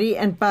 everybody,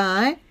 and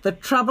buy The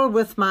Trouble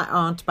with My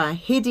Aunt by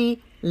Hedy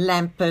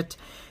Lampert.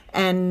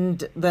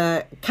 And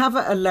the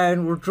cover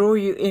alone will draw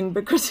you in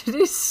because it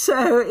is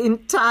so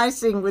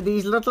enticing with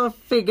these little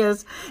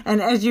figures. And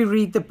as you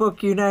read the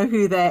book, you know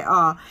who they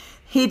are.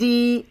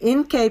 Hedy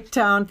in Cape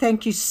Town,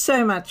 thank you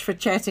so much for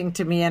chatting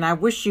to me. And I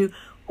wish you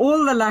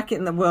all the luck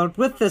in the world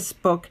with this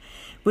book,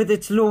 with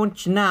its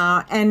launch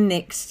now and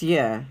next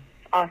year.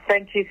 Oh,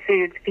 thank you,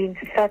 Sue. It's been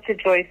such a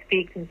joy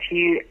speaking to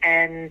you.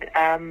 And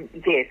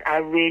yes, I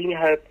really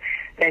hope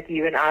that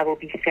you and I will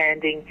be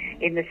standing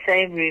in the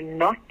same room,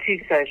 not too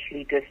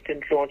socially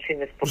distant, launching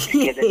this book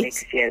together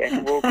next year.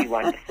 It will be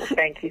wonderful.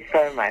 Thank you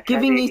so much.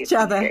 Giving each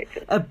other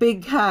a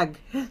big hug.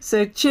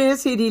 So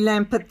cheers, Hedy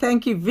Lampert.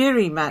 Thank you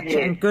very much,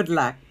 and good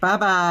luck.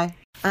 Bye-bye.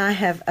 I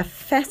have a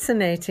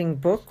fascinating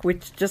book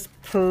which just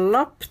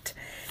plopped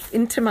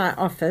into my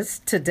office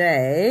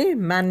today,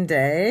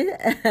 Monday,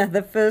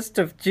 the 1st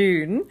of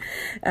June.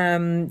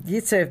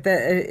 So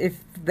if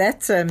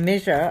that's a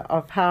measure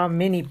of how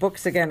many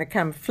books are going to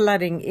come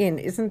flooding in,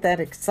 isn't that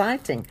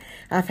exciting?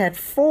 I've had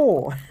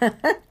 4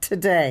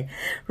 today.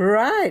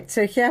 Right,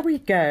 so here we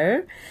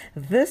go.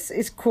 This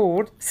is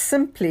called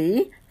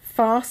Simply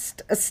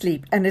Fast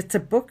Asleep, and it's a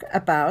book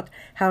about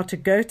how to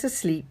go to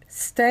sleep,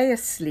 stay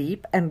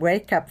asleep, and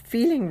wake up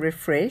feeling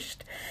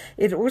refreshed.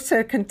 It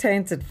also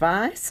contains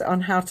advice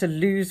on how to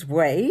lose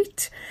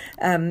weight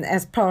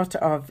as part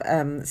of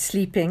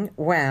sleeping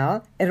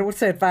well. It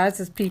also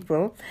advises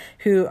people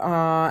who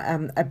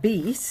are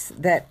obese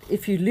that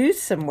if you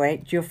lose some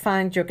weight, you'll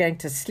find you're going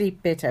to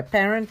sleep better.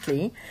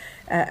 Apparently,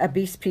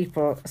 obese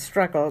people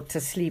struggle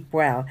to sleep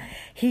well.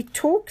 He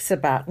talks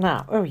about,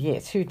 now, oh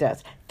yes, who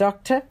does?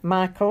 Dr.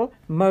 Michael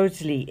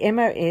Mosley,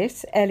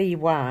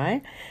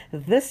 Mosley.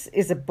 This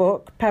is a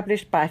book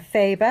published by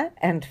Faber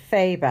and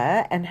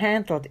Faber and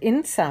handled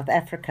in South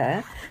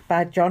Africa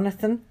by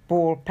Jonathan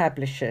Ball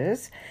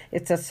Publishers.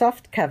 It's a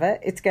soft cover.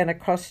 It's going to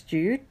cost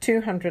you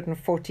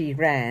 240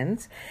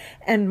 rands.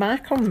 And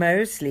Michael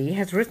Mosley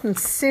has written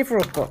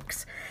several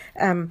books.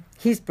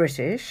 He's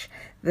British.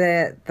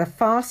 The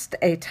Fast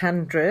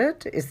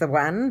 800 is the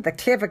one. The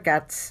Clever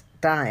Guts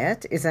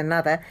Diet is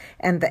another.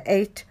 And the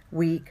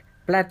 8-week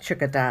blood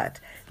sugar diet.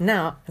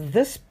 Now,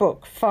 this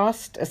book,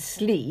 Fast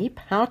Asleep,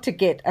 How to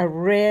Get a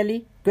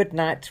Really Good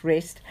Night's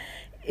Rest,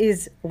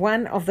 is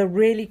one of the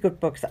really good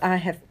books I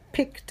have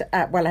picked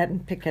up. Well, I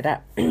didn't pick it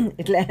up.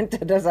 It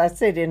landed, as I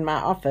said, in my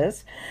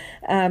office.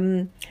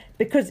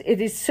 Because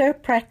it is so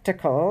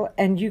practical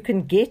and you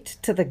can get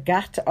to the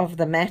gut of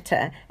the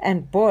matter.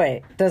 And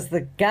boy, does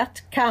the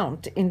gut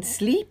count in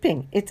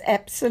sleeping. It's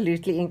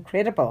absolutely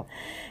incredible.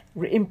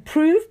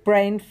 Improve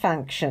brain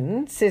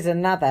function, says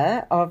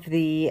another of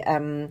the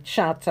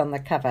shouts on the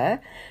cover.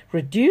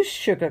 Reduce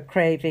sugar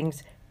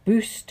cravings,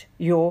 boost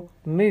your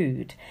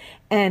mood.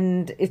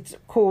 And it's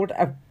called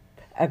a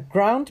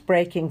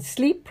groundbreaking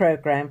sleep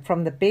program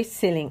from the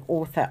best-selling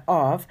author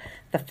of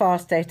The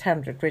Fast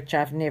 800, which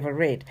I've never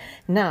read.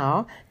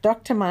 Now,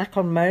 Dr.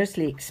 Michael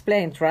Mosley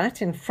explains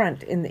right in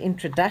front in the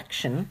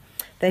introduction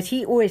that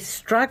he always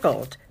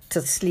struggled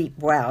to sleep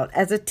well.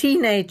 As a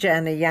teenager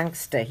and a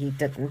youngster, he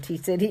didn't. He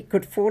said he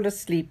could fall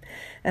asleep,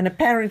 and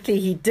apparently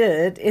he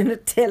did, in a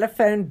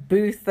telephone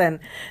booth and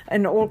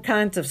in all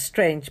kinds of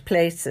strange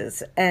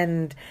places.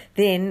 And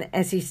then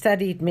as he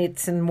studied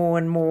medicine more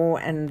and more,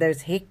 and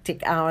those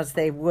hectic hours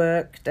they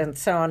worked and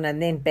so on,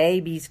 and then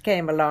babies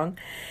came along,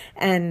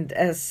 and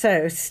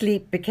so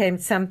sleep became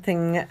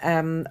something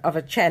of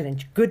a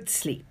challenge, good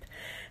sleep.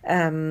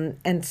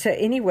 And so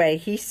anyway,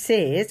 he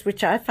says,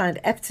 which I find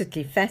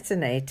absolutely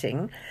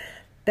fascinating,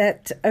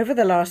 that over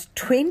the last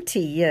 20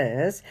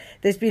 years,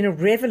 there's been a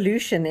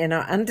revolution in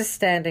our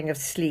understanding of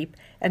sleep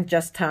and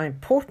just how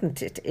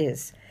important it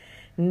is.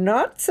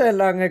 Not so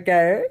long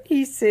ago,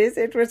 he says,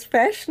 it was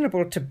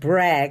fashionable to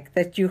brag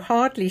that you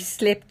hardly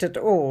slept at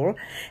all,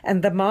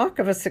 and the mark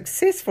of a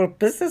successful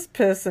business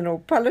person or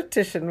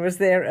politician was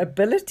their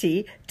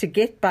ability to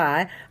get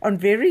by on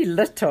very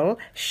little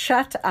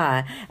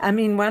shut-eye. I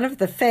mean, one of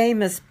the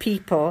famous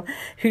people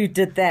who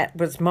did that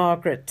was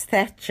Margaret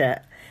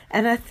Thatcher.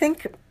 And I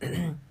think,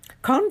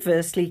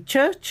 conversely,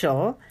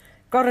 Churchill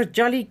got a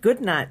jolly good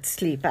night's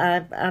sleep.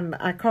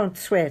 I can't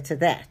swear to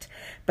that.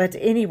 But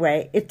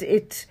anyway,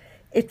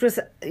 it was,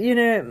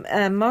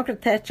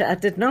 Margaret Thatcher, I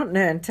did not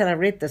know until I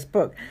read this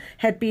book,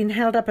 had been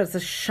held up as a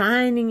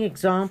shining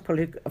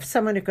example of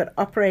someone who could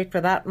operate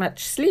without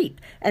much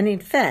sleep. And in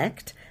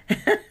fact,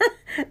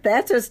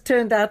 That has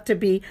turned out to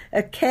be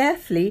a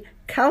carefully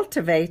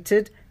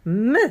cultivated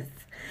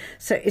myth.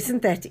 So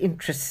isn't that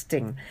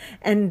interesting?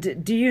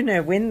 And do you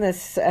know, when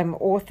this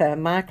author,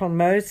 Michael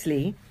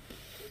Mosley,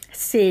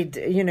 said,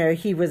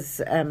 he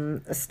was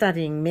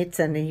studying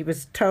medicine, and he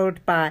was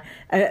told by,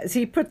 as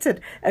he puts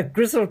it, a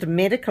grizzled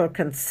medical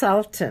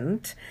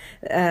consultant,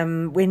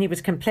 when he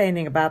was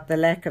complaining about the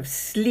lack of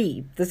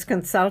sleep, this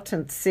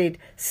consultant said,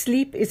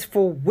 sleep is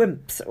for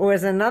wimps, or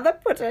as another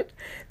put it,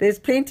 there's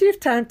plenty of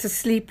time to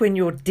sleep when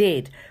you're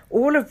dead,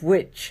 all of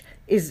which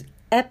is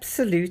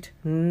absolute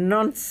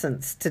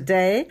nonsense.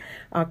 Today,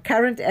 our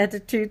current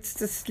attitudes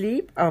to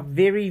sleep are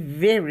very,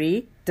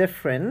 very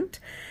different,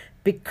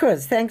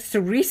 because thanks to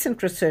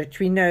recent research,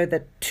 we know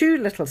that too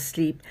little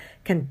sleep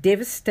can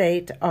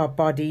devastate our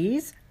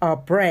bodies, our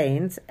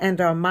brains,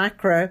 and our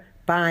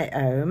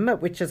microbiome,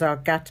 which is our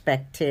gut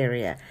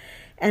bacteria.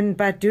 And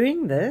by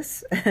doing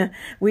this,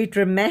 we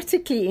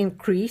dramatically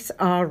increase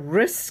our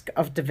risk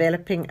of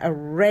developing a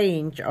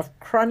range of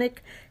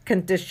chronic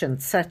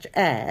conditions such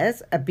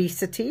as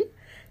obesity,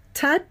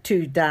 type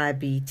 2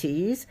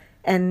 diabetes,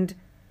 and,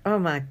 oh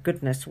my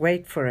goodness,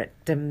 wait for it,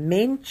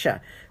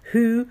 dementia.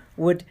 Who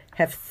would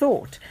have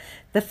thought?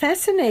 The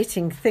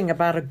fascinating thing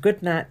about a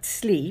good night's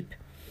sleep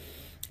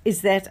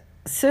is that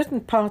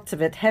certain parts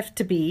of it have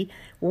to be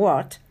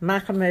what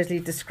Michael Mosley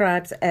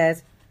describes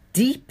as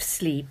deep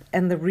sleep.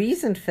 And the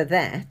reason for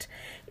that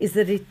is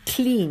that it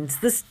cleans,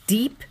 this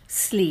deep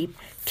sleep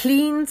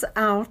cleans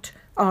out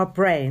our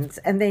brains,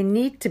 and they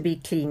need to be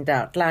cleaned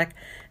out, like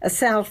a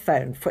cell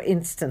phone, for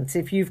instance.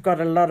 If you've got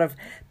a lot of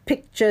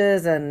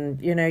pictures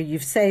and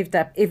you've saved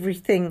up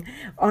everything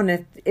on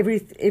it,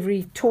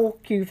 every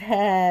talk you've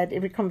had,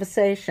 every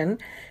conversation,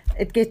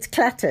 it gets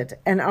cluttered.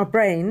 And our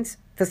brains,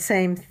 the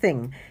same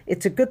thing.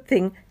 It's a good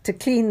thing to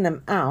clean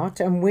them out,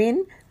 and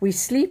when we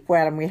sleep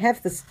well and we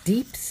have this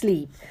deep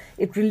sleep,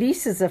 it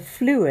releases a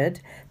fluid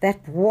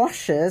that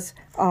washes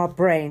our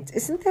brains.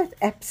 Isn't that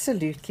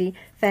absolutely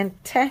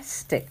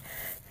fantastic?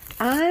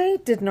 I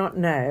did not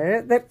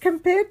know that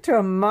compared to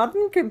a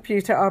modern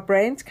computer, our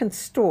brains can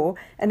store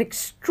an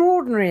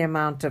extraordinary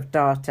amount of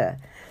data.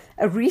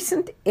 A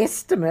recent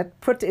estimate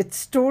put its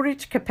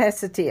storage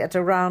capacity at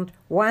around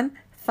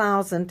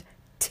 1,000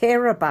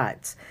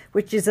 terabytes,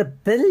 which is 1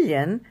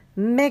 billion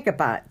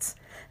megabytes.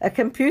 A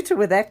computer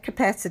with that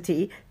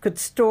capacity could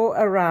store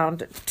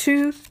around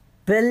 2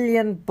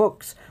 billion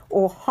books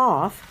or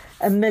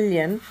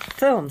 500,000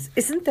 films.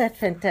 Isn't that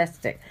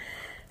fantastic?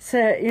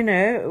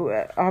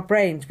 So, our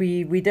brains,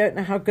 we don't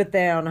know how good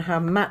they are and how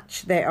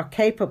much they are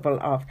capable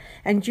of.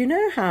 And you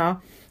know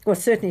how, well,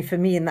 certainly for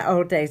me in the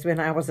old days when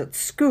I was at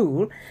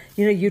school,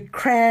 you'd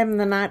cram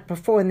the night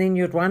before and then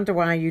you'd wonder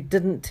why you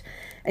didn't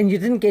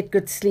get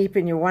good sleep,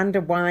 and you wonder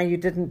why you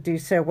didn't do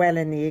so well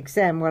in the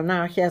exam. Well,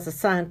 now here's a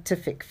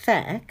scientific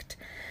fact.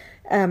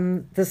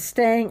 The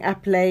staying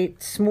up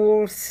late,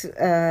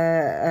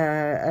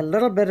 a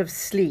little bit of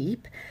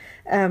sleep,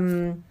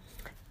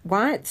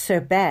 why it's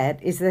so bad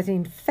is that,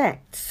 in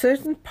fact,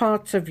 certain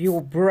parts of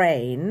your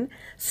brain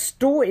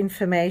store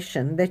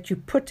information that you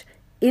put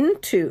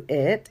into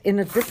it in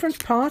a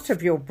different part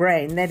of your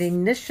brain that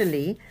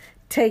initially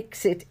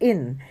takes it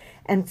in.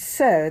 And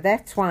so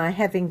that's why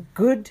having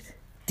good,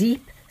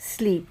 deep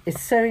sleep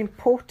is so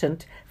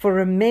important for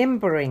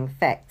remembering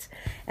facts.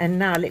 And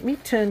now let me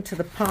turn to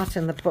the part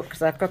in the book,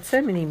 because I've got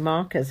so many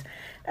markers.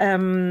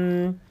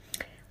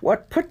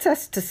 What puts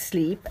us to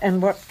sleep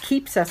and what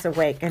keeps us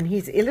awake. And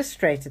he's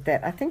illustrated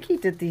that. I think he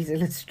did these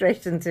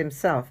illustrations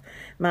himself,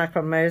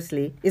 Michael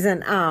Mosley, is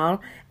an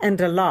owl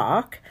and a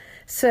lark.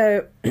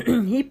 So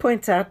he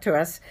points out to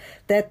us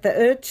that the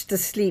urge to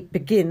sleep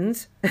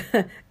begins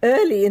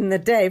early in the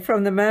day,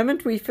 from the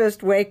moment we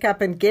first wake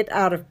up and get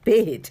out of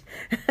bed.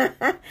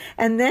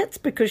 And that's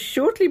because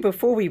shortly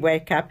before we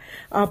wake up,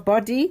 our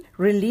body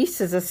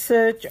releases a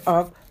surge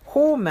of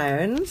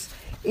hormones,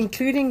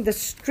 including the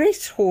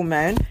stress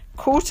hormone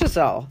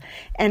cortisol,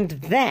 and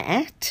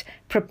that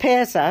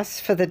prepares us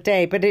for the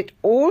day. But it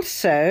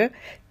also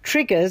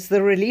triggers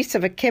the release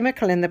of a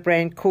chemical in the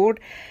brain called,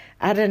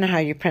 I don't know how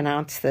you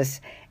pronounce this,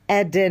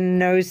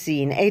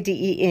 adenosine,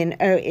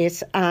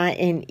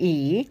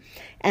 adenosine,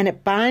 and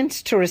it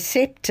binds to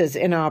receptors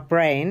in our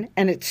brain,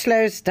 and it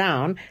slows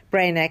down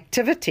brain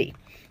activity.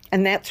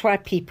 And that's why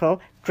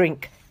people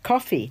drink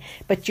coffee.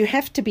 But you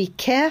have to be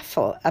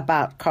careful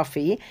about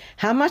coffee,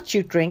 how much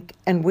you drink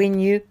and when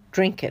you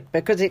drink it,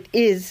 because it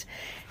is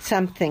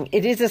something,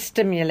 it is a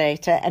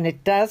stimulator, and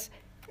it does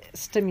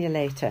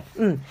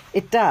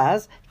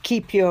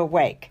keep you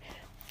awake.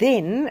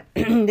 Then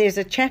there's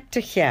a chapter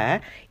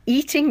here,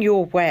 eating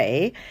your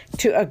way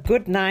to a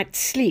good night's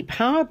sleep.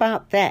 How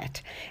about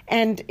that?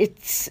 And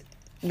it's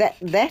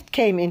that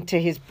came into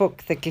his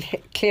book, The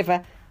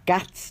Clever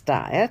Guts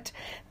Diet.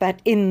 But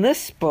in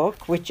this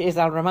book, which is,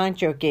 I'll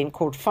remind you again,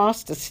 called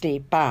Fast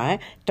Asleep by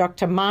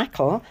Dr.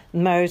 Michael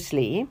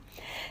Mosley,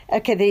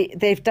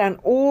 they've done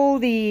all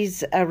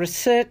these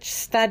research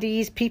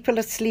studies, people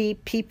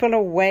asleep, people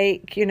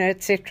awake,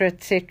 etc.,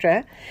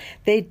 etc.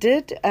 They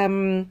did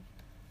a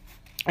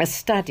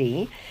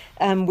study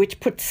which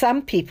puts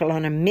some people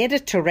on a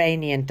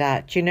Mediterranean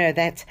diet. You know,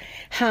 that's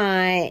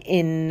high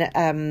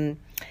in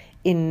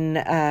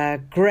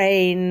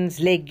grains,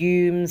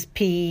 legumes,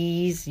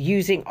 peas,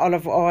 using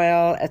olive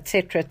oil,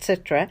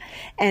 etc.,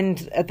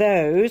 and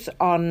those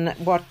on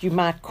what you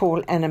might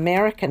call an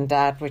American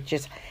diet, which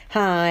is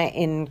high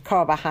in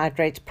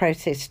carbohydrates,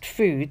 processed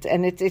foods.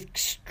 And it's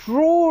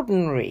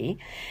extraordinary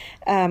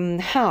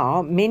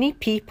how many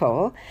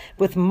people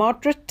with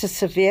moderate to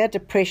severe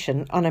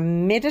depression on a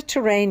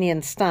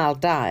Mediterranean-style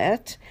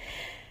diet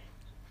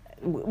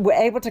were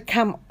able to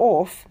come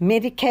off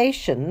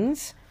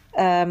medications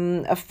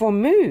for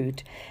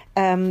mood.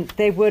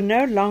 They were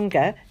no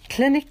longer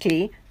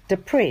clinically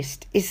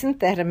depressed. Isn't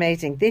that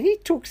amazing? Then he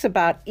talks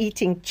about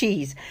eating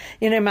cheese.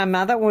 You know, my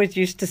mother always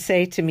used to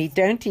say to me,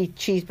 don't eat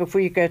cheese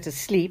before you go to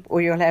sleep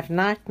or you'll have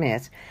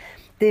nightmares.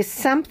 There's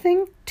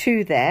something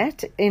to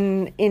that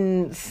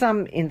in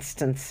some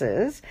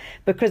instances,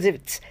 because if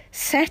it's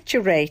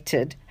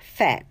saturated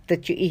fat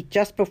that you eat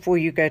just before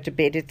you go to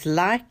bed, it's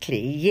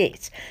likely,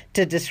 yes,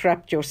 to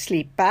disrupt your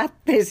sleep. But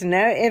there's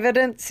no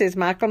evidence, says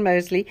Michael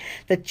Mosley,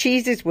 that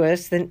cheese is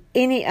worse than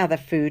any other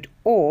food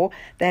or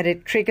that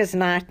it triggers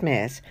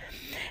nightmares.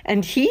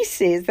 And he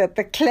says that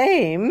the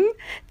claim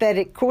that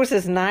it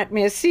causes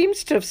nightmares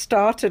seems to have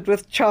started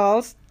with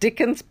Charles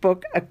Dickens'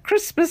 book, A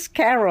Christmas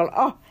Carol.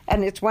 Oh,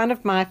 and it's one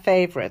of my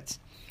favorites.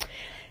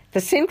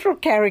 The central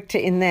character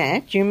in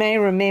that, you may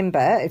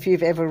remember, if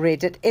you've ever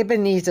read it,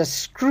 Ebenezer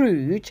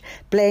Scrooge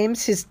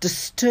blames his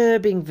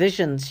disturbing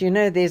visions. You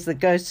know, there's the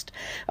ghost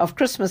of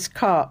Christmas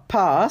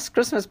past,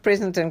 Christmas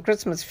present, and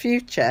Christmas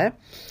future.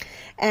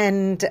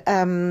 And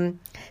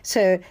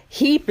so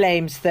he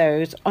blames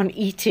those on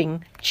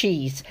eating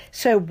cheese.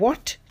 So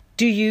what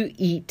do you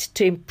eat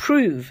to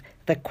improve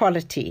the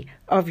quality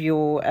of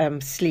your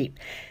sleep?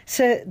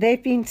 So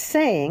they've been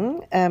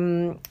saying,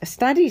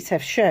 studies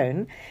have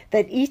shown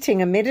that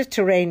eating a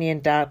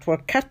Mediterranean diet will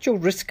cut your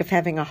risk of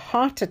having a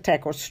heart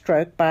attack or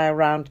stroke by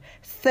around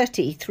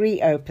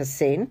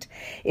 30%.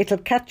 It'll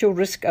cut your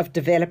risk of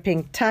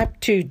developing type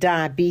 2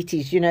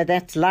 diabetes, you know,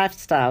 that's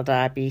lifestyle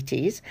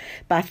diabetes,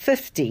 by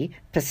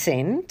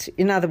 50%.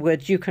 In other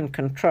words, you can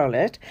control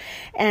it,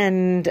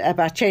 and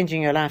by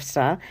changing your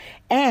lifestyle.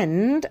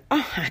 And,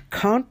 I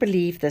can't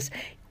believe this,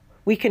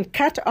 we can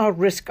cut our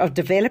risk of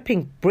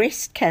developing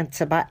breast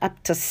cancer by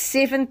up to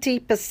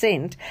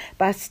 70%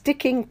 by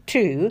sticking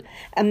to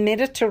a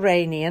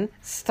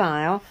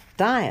Mediterranean-style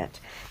diet.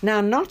 Now,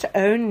 not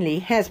only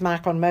has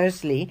Michael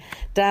Mosley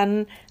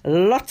done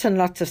lots and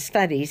lots of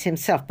studies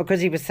himself,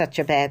 because he was such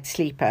a bad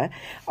sleeper,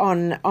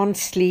 on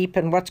sleep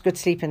and what's good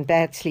sleep and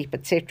bad sleep,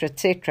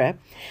 etc.,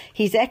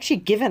 he's actually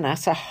given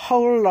us a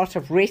whole lot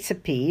of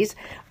recipes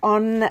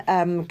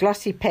on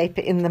glossy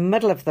paper in the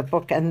middle of the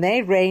book, and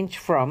they range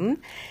from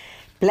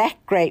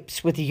black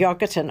grapes with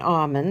yogurt and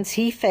almonds.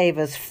 He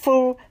favors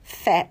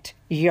full-fat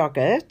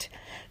yogurt.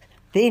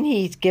 Then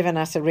he's given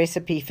us a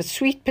recipe for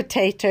sweet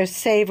potato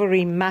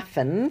savory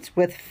muffins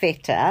with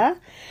feta.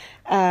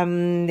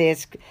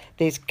 There's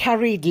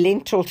curried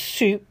lentil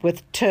soup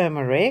with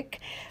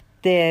turmeric.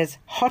 There's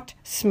hot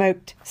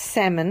smoked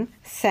salmon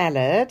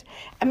salad.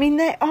 I mean,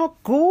 they are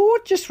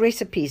gorgeous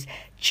recipes.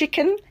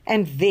 Chicken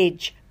and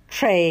veg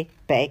tray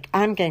bake.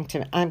 I'm going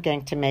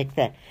to make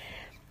that.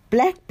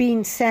 Black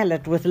bean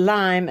salad with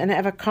lime and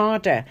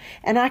avocado.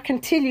 And I can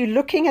tell you,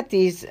 looking at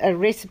these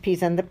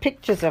recipes and the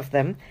pictures of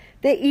them,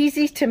 they're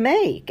easy to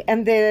make.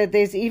 And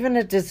there's even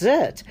a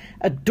dessert,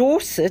 a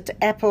Dorset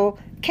apple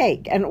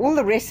cake. And all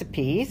the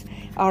recipes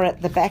are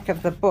at the back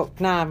of the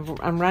book. Now,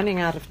 I'm running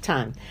out of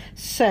time.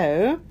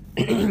 So,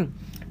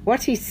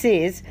 what he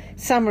says,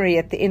 summary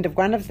at the end of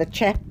one of the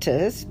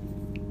chapters,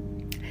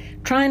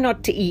 try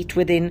not to eat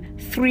within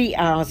 3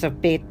 hours of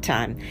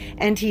bedtime.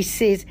 And he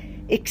says,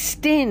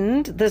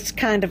 extend this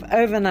kind of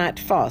overnight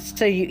fast.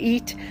 So you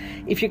eat,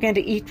 if you're going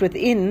to eat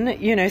within,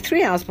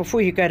 3 hours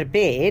before you go to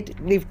bed,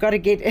 you've got to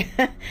get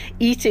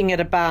eating at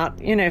about,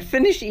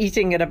 finish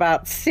eating at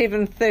about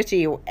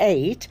 7:30 or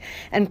 8,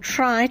 and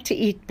try to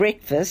eat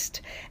breakfast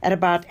at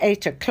about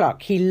 8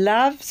 o'clock. He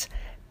loves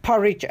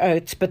porridge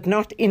oats, but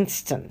not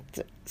instant.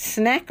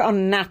 Snack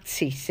on nuts,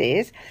 he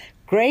says.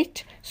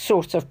 Great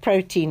source of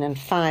protein and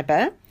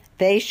fiber.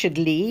 They should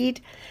lead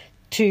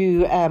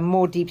to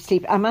more deep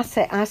sleep. I must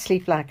say, I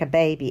sleep like a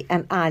baby,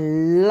 and I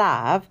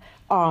love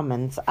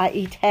almonds. I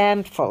eat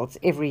handfuls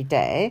every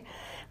day,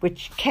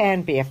 which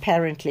can be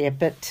apparently a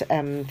bit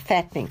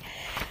fattening.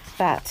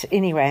 But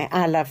anyway,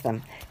 I love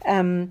them.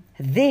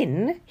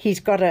 Then he's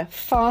got a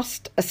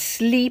fast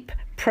asleep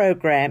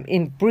program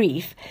in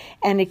brief,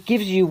 and it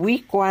gives you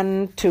week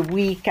 1 to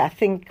week, I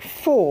think,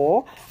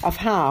 4 of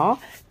how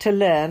to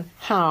learn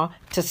how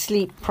to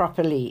sleep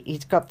properly.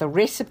 He's got the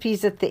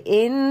recipes at the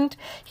end.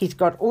 He's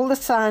got all the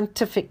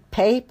scientific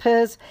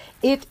papers.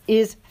 It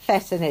is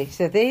fascinating.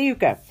 So there you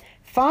go.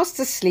 Fast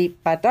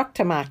Asleep by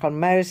Dr. Michael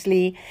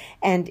Mosley,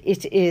 and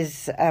it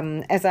is,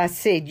 as I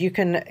said, you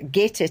can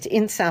get it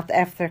in South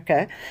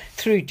Africa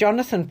through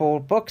Jonathan Ball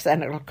Books,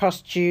 and it will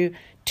cost you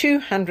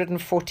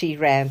 240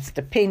 rands,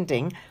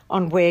 depending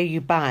on where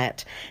you buy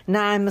it.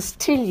 Now, I must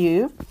tell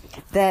you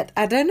that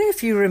I don't know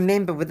if you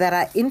remember that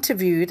I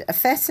interviewed a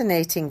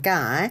fascinating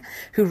guy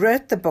who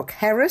wrote the book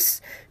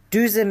Haris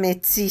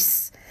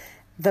Douzemetsis,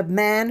 The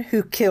Man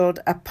Who Killed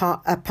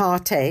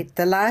Apartheid,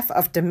 The Life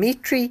of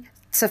Dimitri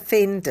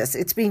Tsifendis.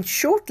 It's been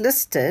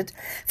shortlisted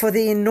for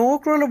the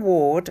inaugural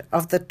award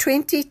of the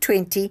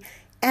 2020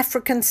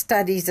 African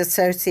Studies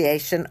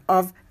Association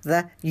of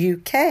the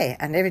UK.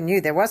 I never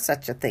knew there was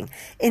such a thing.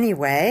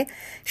 Anyway,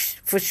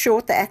 for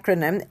short, the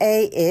acronym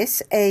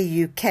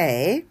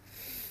ASAUK.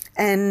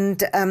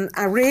 And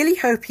I really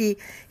hope he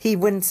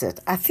wins it.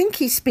 I think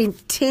he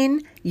spent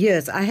 10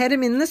 years. I had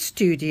him in the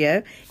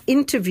studio,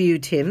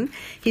 interviewed him.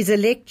 He's a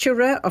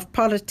lecturer of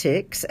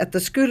politics at the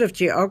School of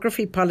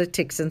Geography,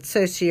 Politics and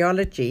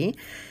Sociology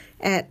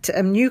at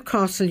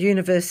Newcastle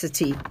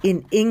University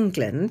in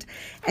England.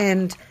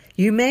 And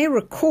you may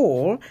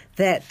recall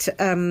that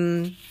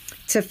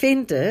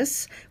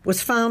Tsifendis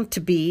was found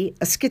to be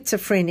a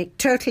schizophrenic,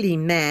 totally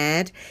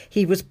mad.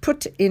 He was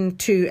put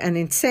into an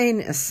insane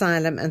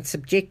asylum and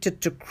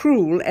subjected to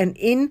cruel and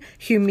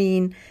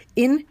inhumane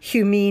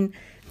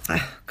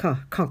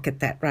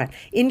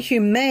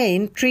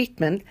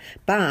treatment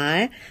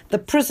by the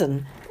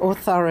prison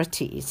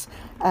authorities.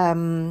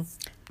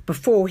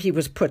 Before he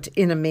was put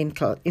in a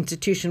mental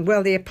institution.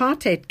 Well, the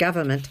apartheid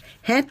government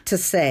had to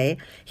say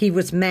he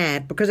was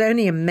mad because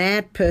only a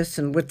mad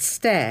person would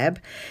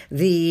stab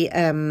the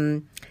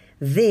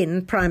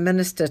then Prime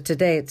Minister,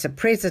 today it's a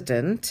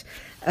president,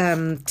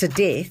 to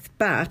death.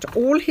 But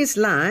all his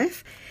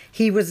life,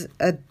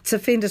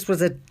 Tsifendis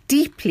was a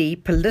deeply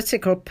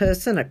political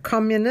person, a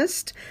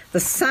communist, the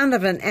son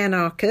of an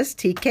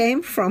anarchist. He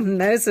came from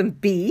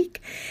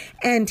Mozambique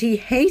and he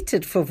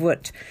hated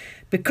Verwoerd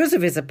because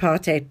of his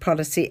apartheid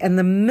policy and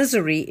the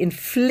misery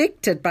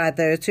inflicted by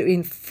those who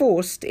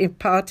enforced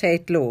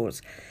apartheid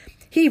laws.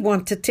 He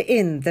wanted to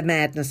end the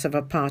madness of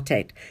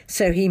apartheid,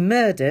 so he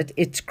murdered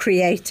its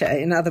creator,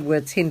 in other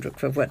words, Hendrik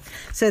Verwoerd.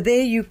 So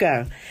there you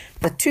go.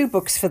 The 2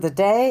 books for the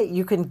day.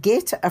 You can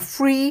get a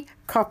free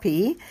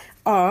copy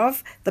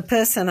of the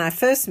person I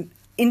first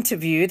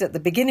interviewed at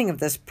the beginning of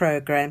this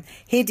program,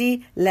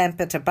 Hedy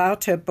Lampert,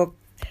 about her book,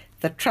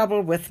 The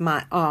Trouble with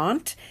My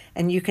Aunt,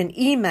 and you can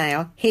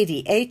email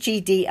Hedy,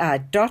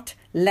 HEDI.Lampert,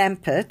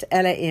 LAMPERT,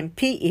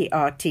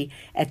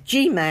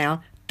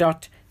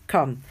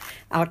 @gmail.com.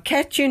 I'll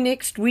catch you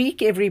next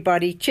week,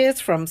 everybody. Cheers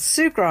from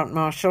Sue Grant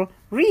Marshall,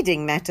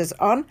 reading matters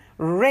on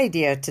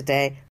Radio Today.